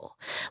same goal.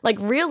 Like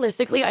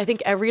realistically, I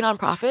think every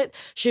nonprofit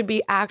should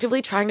be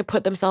actively trying to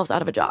put themselves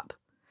out of a job.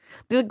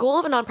 The goal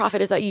of a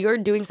nonprofit is that you're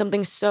doing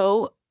something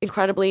so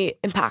incredibly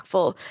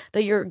impactful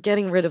that you're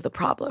getting rid of the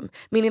problem,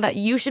 meaning that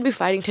you should be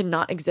fighting to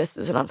not exist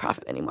as a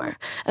nonprofit anymore.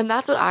 And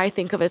that's what I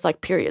think of as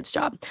like Period's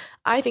job.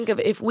 I think of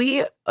if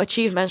we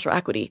achieve menstrual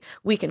equity,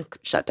 we can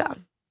shut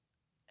down.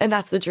 And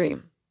that's the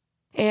dream.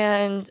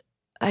 And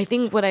I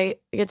think what I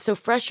get so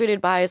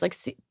frustrated by is like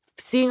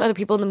seeing other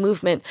people in the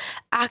movement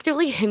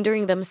actively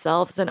hindering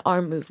themselves and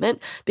our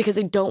movement because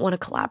they don't want to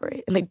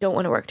collaborate and they don't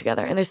want to work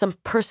together. And there's some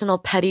personal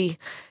petty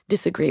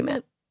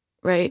disagreement,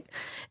 right?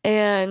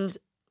 And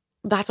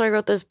that's why I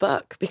wrote this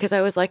book, because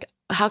I was like,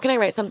 how can I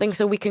write something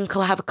so we can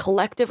have a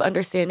collective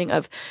understanding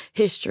of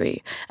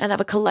history and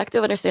have a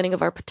collective understanding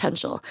of our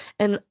potential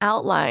and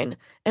outline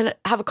and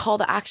have a call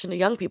to action to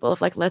young people of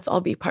like, let's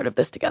all be part of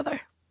this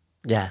together.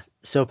 Yeah,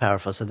 so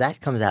powerful. So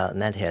that comes out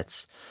and that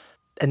hits.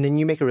 And then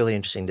you make a really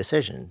interesting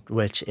decision,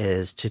 which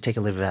is to take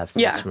a leave of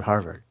absence from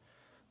Harvard.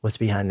 What's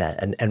behind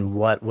that? And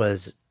what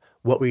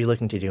were you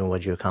looking to do and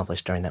what did you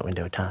accomplish during that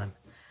window of time?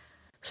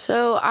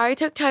 So I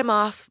took time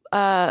off.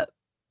 I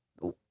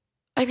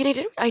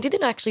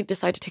didn't actually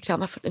decide to take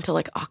time off until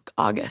like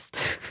August.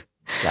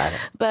 Got it.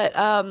 But,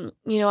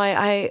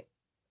 I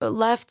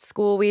left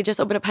school. We just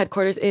opened up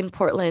headquarters in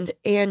Portland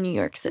and New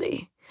York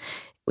City.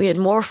 We had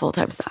more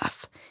full-time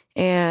staff.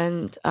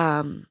 And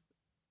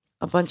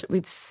we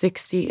had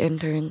 60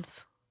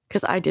 interns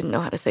because I didn't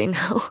know how to say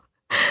no.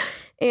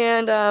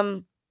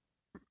 And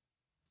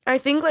I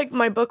think like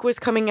my book was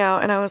coming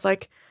out and I was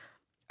like,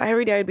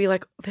 every day I'd be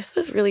like, this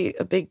is really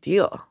a big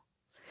deal.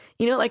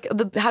 Like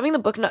having the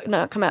book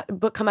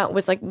come out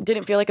was like,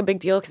 didn't feel like a big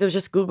deal because it was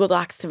just Google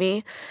Docs to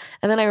me.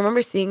 And then I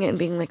remember seeing it and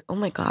being like, oh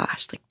my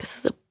gosh, like this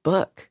is a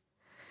book.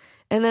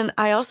 And then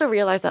I also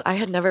realized that I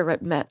had never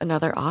met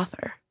another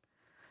author.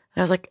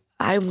 And I was like,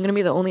 I'm going to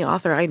be the only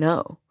author I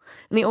know.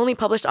 And the only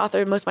published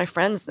author most of my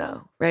friends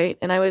know, right?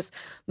 And I was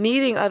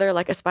meeting other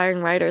like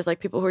aspiring writers, like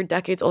people who were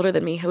decades older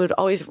than me who had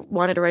always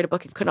wanted to write a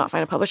book and could not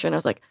find a publisher. And I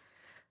was like,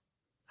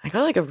 I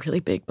got like a really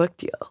big book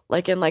deal.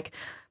 Like, and like,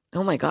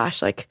 oh my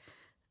gosh, like,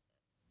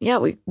 yeah,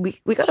 we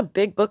got a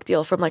big book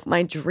deal from like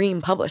my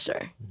dream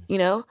publisher,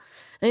 And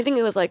I think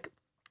it was like,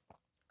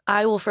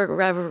 I will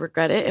forever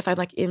regret it if I'm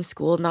like in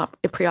school, not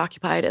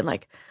preoccupied and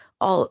like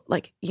all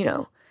like,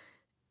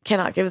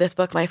 cannot give this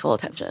book my full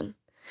attention.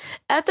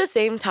 At the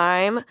same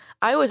time,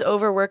 I was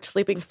overworked,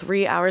 sleeping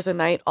 3 hours a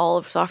night all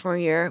of sophomore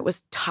year,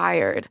 was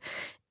tired.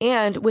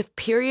 And with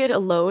Period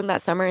alone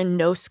that summer and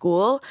no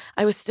school,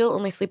 I was still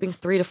only sleeping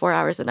 3 to 4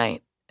 hours a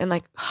night and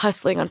like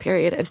hustling on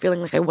Period and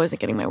feeling like I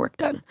wasn't getting my work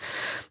done.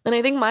 And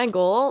I think my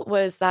goal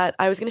was that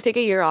I was going to take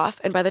a year off.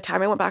 And by the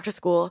time I went back to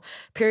school,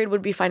 Period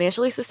would be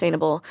financially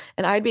sustainable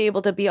and I'd be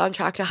able to be on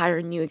track to hire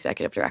a new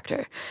executive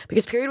director.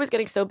 Because Period was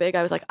getting so big,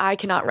 I was like, I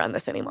cannot run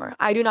this anymore.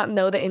 I do not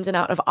know the ins and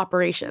outs of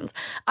operations.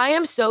 I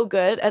am so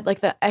good at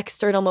like the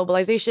external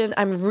mobilization.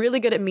 I'm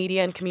really good at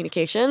media and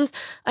communications.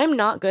 I'm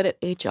not good at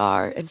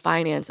HR and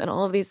finance and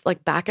all of these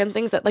like back end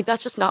things that like,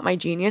 that's just not my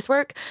genius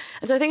work.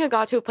 And so I think I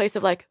got to a place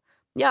of like,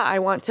 yeah,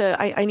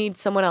 I need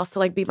someone else to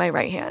like be my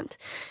right hand.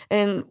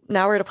 And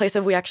now we're at a place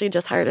of we actually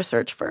just hired a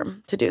search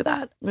firm to do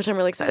that, which I'm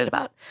really excited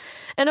about.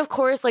 And of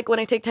course, like when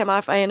I take time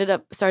off, I ended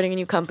up starting a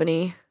new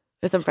company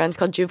with some friends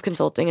called Juve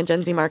Consulting, a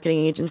Gen Z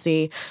marketing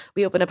agency.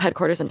 We opened up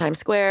headquarters in Times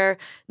Square.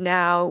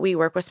 Now we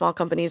work with small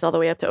companies all the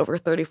way up to over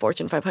 30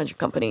 Fortune 500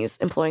 companies,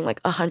 employing like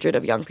 100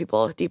 of young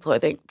people,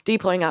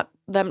 deploying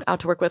them out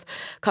to work with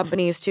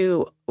companies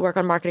to work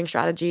on marketing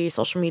strategy,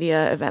 social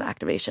media, event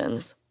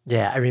activations.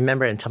 Yeah, I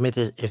remember, and tell me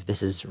if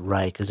this is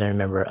right, because I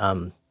remember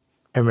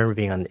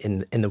being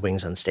in the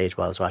wings on stage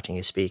while I was watching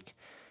you speak,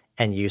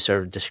 and you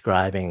sort of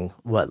describing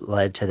what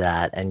led to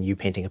that, and you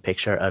painting a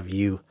picture of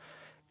you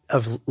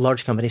of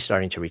large companies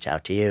starting to reach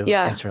out to you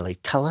Yeah. and sort of like,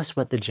 tell us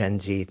what the Gen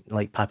Z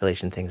like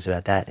population thinks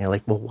about that. And you're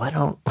like, well, why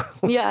don't?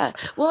 Yeah.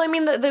 Well, I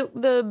mean,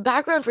 the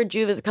background for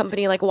Joovv as a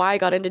company, like why I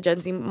got into Gen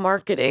Z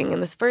marketing in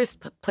this first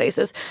place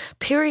is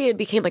Period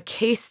became a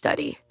case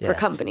study for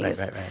companies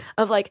right.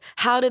 of like,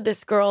 how did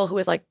this girl who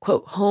is like,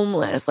 quote,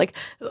 homeless, like,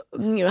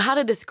 how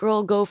did this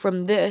girl go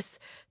from this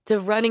to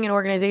running an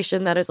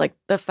organization that is like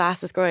the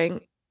fastest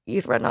growing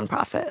youth-run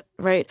nonprofit,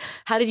 right?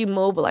 How did you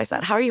mobilize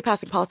that? How are you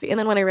passing policy? And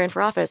then when I ran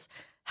for office,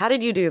 how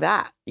did you do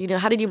that?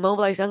 How did you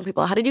mobilize young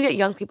people? How did you get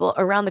young people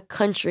around the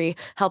country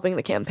helping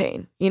the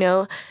campaign,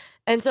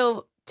 And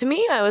so to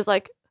me, I was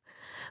like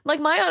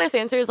my honest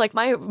answer is like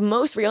my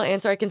most real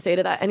answer I can say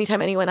to that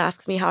anytime anyone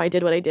asks me how I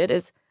did what I did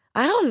is,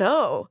 I don't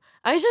know.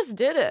 I just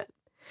did it.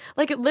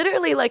 Like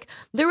literally, like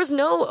there was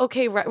no,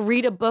 okay,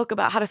 read a book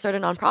about how to start a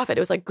nonprofit. It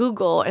was like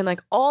Google and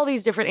like all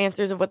these different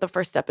answers of what the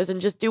first step is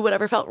and just do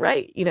whatever felt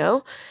right,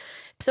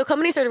 So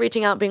companies started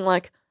reaching out being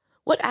like,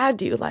 what ad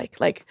do you like?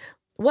 Like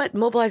what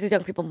mobilizes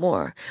young people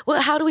more? Well,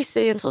 how do we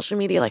stay in social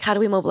media? Like how do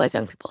we mobilize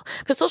young people?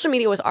 Because social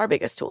media was our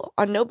biggest tool.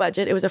 On no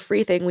budget, it was a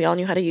free thing we all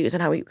knew how to use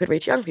and how we could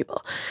reach young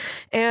people.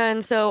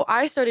 And so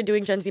I started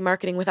doing Gen Z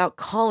marketing without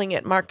calling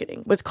it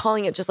marketing, was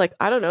calling it just like,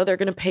 I don't know, they're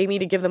going to pay me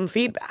to give them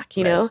feedback,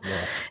 know?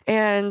 Yeah.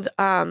 And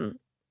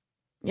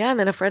and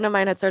then a friend of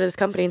mine had started this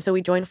company. And so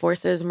we joined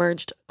forces,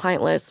 merged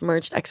client lists,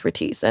 merged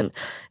expertise. And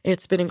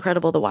it's been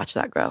incredible to watch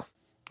that grow.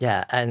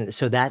 Yeah, and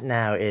so that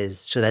now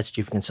that's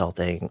Joovv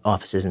Consulting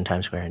offices in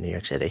Times Square in New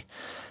York City.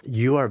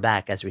 You are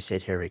back as we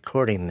sit here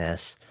recording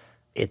this.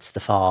 It's the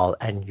fall,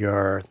 and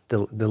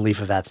the leave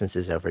of absence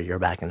is over. You're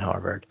back in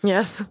Harvard.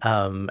 Yes.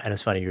 And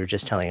it's funny, you were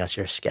just telling us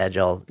your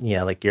schedule.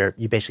 Like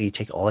you basically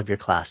take all of your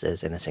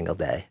classes in a single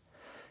day,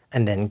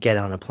 and then get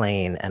on a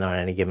plane. And on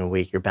any given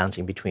week, you're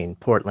bouncing between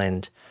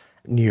Portland,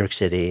 New York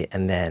City,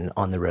 and then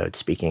on the road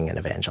speaking and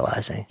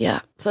evangelizing.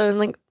 Yeah. So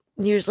like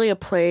usually a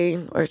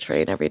plane or a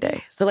train every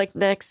day. So like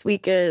next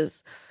week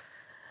is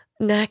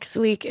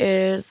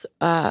DC,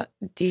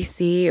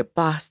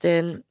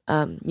 Boston,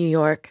 New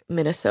York,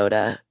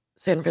 Minnesota,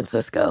 San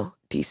Francisco,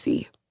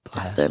 DC,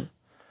 Boston.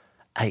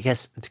 Yeah. I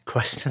guess the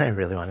question I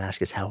really want to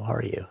ask is, how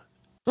are you?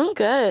 I'm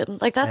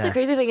good. Like that's the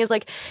crazy thing is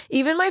like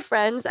even my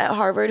friends at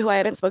Harvard who I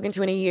hadn't spoken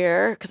to in a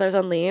year because I was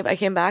on leave, I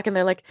came back and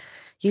they're like,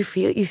 you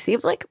seem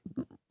like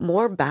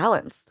more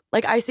balanced.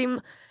 Like I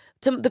seem,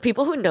 to the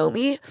people who know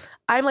me,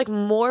 I'm like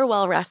more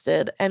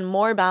well-rested and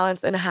more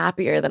balanced and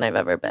happier than I've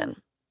ever been.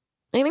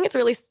 I think it's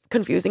really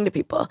confusing to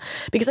people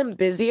because I'm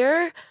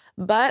busier,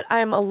 but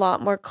I'm a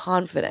lot more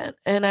confident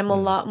and I'm a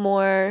lot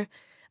more,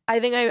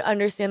 I think I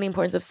understand the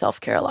importance of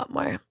self-care a lot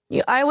more.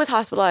 I was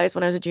hospitalized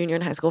when I was a junior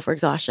in high school for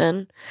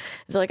exhaustion.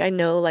 So like I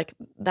know like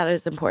that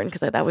is important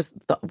because that was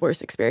the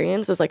worst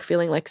experience. It was like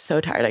feeling like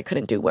so tired I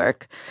couldn't do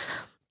work.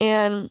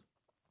 And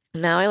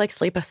now I like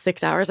sleep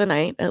 6 hours a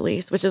night at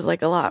least, which is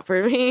like a lot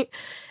for me.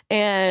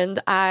 And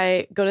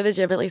I go to the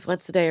gym at least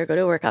once a day or go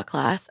to a workout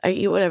class. I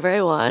eat whatever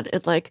I want.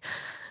 And like,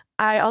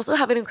 I also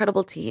have an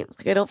incredible team.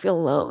 Like I don't feel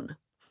alone.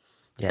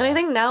 Yeah. And I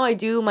think now I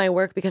do my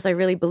work because I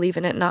really believe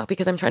in it, not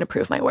because I'm trying to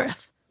prove my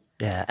worth.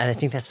 Yeah. And I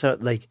think that's so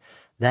like,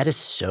 that is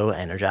so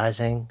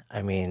energizing.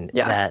 I mean,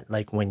 that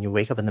like when you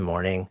wake up in the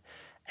morning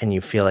and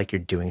you feel like you're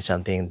doing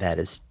something that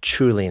is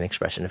truly an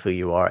expression of who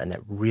you are and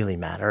that really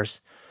matters.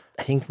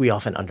 I think we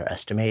often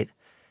underestimate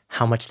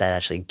how much that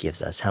actually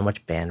gives us, how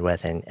much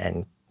bandwidth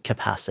and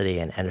capacity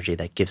and energy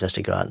that gives us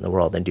to go out in the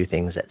world and do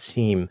things that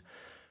seem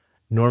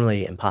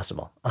normally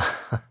impossible.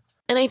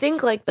 And I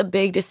think like the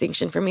big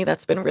distinction for me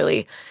that's been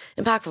really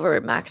impactful for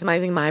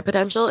maximizing my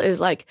potential is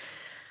like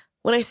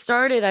when I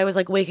started, I was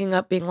like waking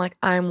up being like,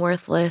 I'm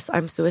worthless.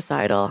 I'm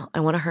suicidal. I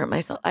want to hurt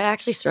myself. I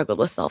actually struggled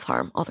with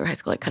self-harm all through high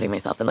school, like cutting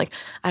myself and like,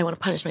 I want to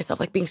punish myself,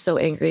 like being so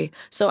angry.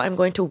 So I'm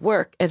going to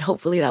work and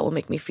hopefully that will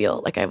make me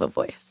feel like I have a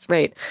voice,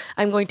 right?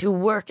 I'm going to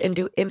work and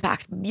do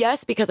impact.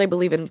 Yes, because I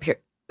believe in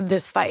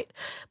this fight,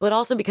 but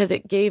also because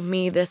it gave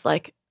me this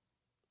like,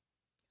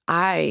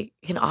 I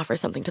can offer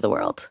something to the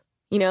world,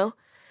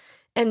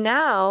 And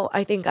now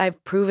I think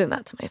I've proven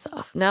that to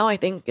myself. Now I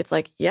think it's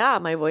like, yeah,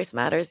 my voice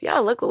matters. Yeah,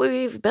 look what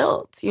we've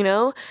built,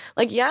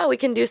 Like, yeah, we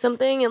can do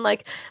something. And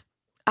like,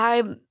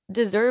 I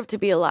deserve to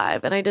be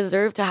alive and I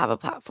deserve to have a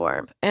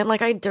platform. And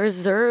like, I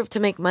deserve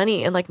to make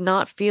money and like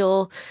not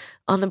feel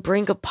on the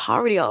brink of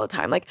poverty all the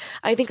time. Like,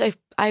 I think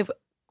I've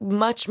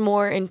much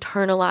more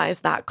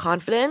internalized that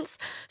confidence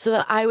so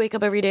that I wake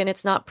up every day and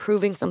it's not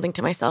proving something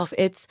to myself.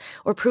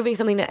 Or proving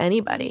something to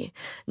anybody.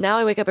 Now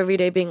I wake up every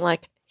day being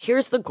like,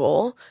 here's the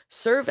goal,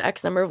 serve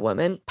X number of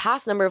women,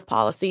 pass number of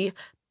policy,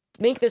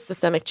 make this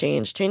systemic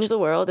change the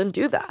world, and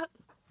do that.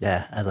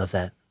 Yeah, I love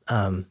that.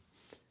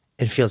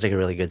 It feels like a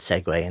really good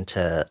segue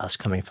into us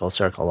coming full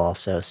circle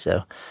also.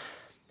 So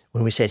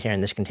when we sit here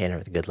in this container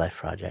of the Good Life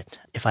Project,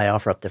 if I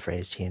offer up the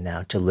phrase to you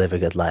now, to live a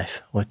good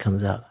life, what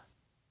comes up?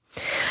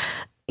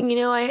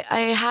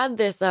 I had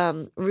this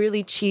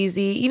really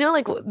cheesy,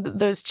 like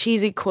those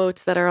cheesy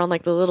quotes that are on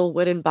like the little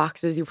wooden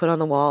boxes you put on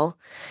the wall.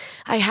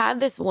 I had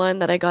this one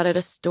that I got at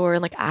a store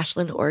in like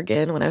Ashland,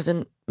 Oregon when I was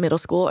in middle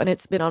school, and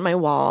it's been on my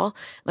wall,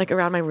 like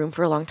around my room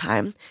for a long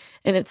time.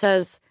 And it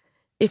says,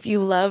 if you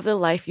love the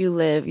life you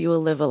live, you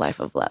will live a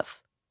life of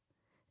love.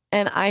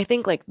 And I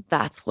think like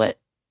that's what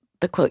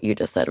the quote you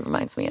just said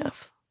reminds me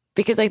of.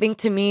 Because I think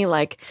to me,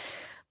 like,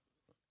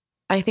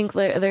 I think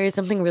there is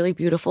something really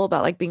beautiful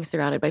about like being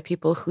surrounded by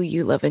people who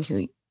you love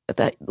and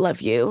that love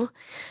you.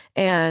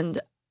 And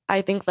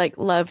I think like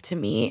love to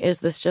me is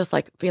this just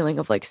like feeling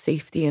of like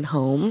safety and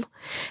home.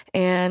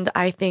 And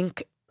I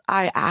think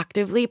I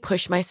actively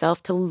push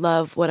myself to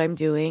love what I'm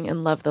doing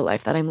and love the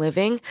life that I'm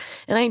living.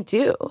 And I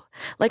do.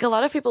 Like a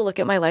lot of people look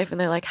at my life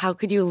and they're like, how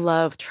could you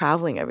love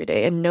traveling every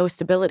day and no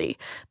stability?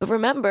 But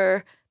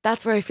remember,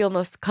 that's where I feel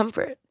most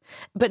comfort.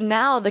 But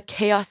now the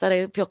chaos that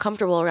I feel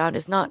comfortable around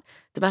is not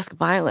domestic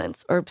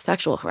violence or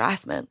sexual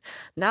harassment.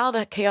 Now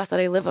the chaos that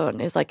I live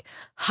on is like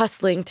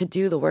hustling to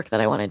do the work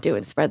that I want to do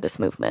and spread this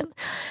movement.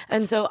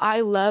 And so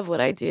I love what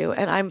I do.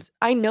 And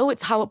I know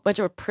it's how much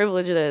of a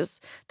privilege it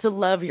is to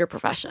love your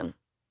profession,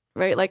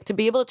 right? Like to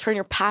be able to turn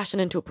your passion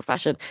into a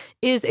profession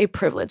is a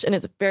privilege and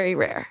it's very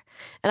rare.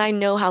 And I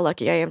know how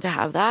lucky I am to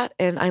have that.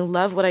 And I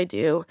love what I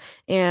do.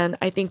 And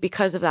I think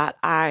because of that,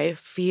 I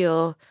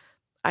feel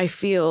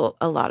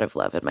a lot of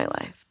love in my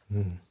life.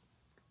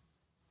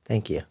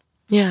 Thank you.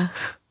 Yeah.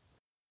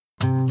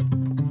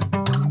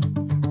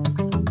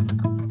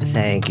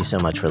 Thank you so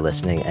much for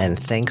listening, and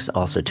thanks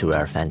also to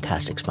our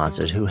fantastic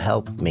sponsors who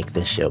help make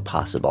this show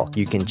possible.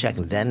 You can check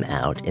them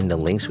out in the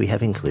links we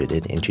have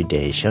included in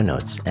today's show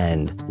notes.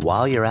 And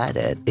while you're at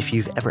it, if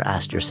you've ever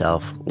asked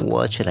yourself,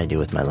 what should I do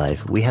with my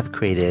life? We have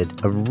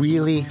created a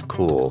really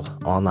cool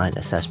online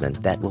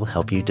assessment that will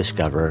help you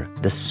discover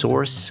the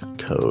source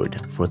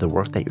code for the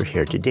work that you're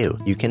here to do.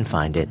 You can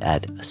find it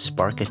at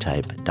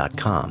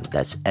sparketype.com.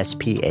 That's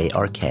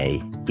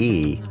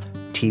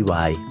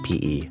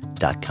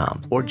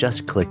SPARKETYPE.com, or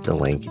just click the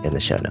link in the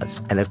show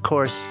notes. And of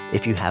course,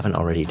 if you haven't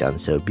already done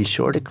so, be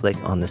sure to click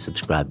on the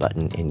subscribe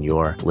button in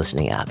your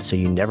listening app so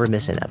you never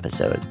miss an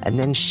episode. And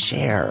then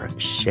share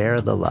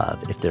the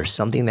love. If there's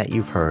something that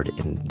you've heard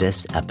in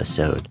this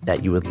episode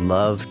that you would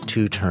love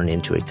to turn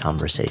into a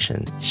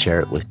conversation, share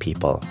it with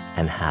people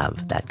and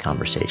have that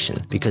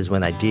conversation. Because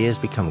when ideas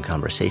become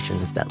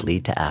conversations that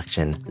lead to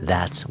action,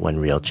 that's when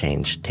real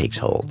change takes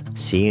hold.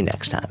 See you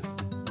next time.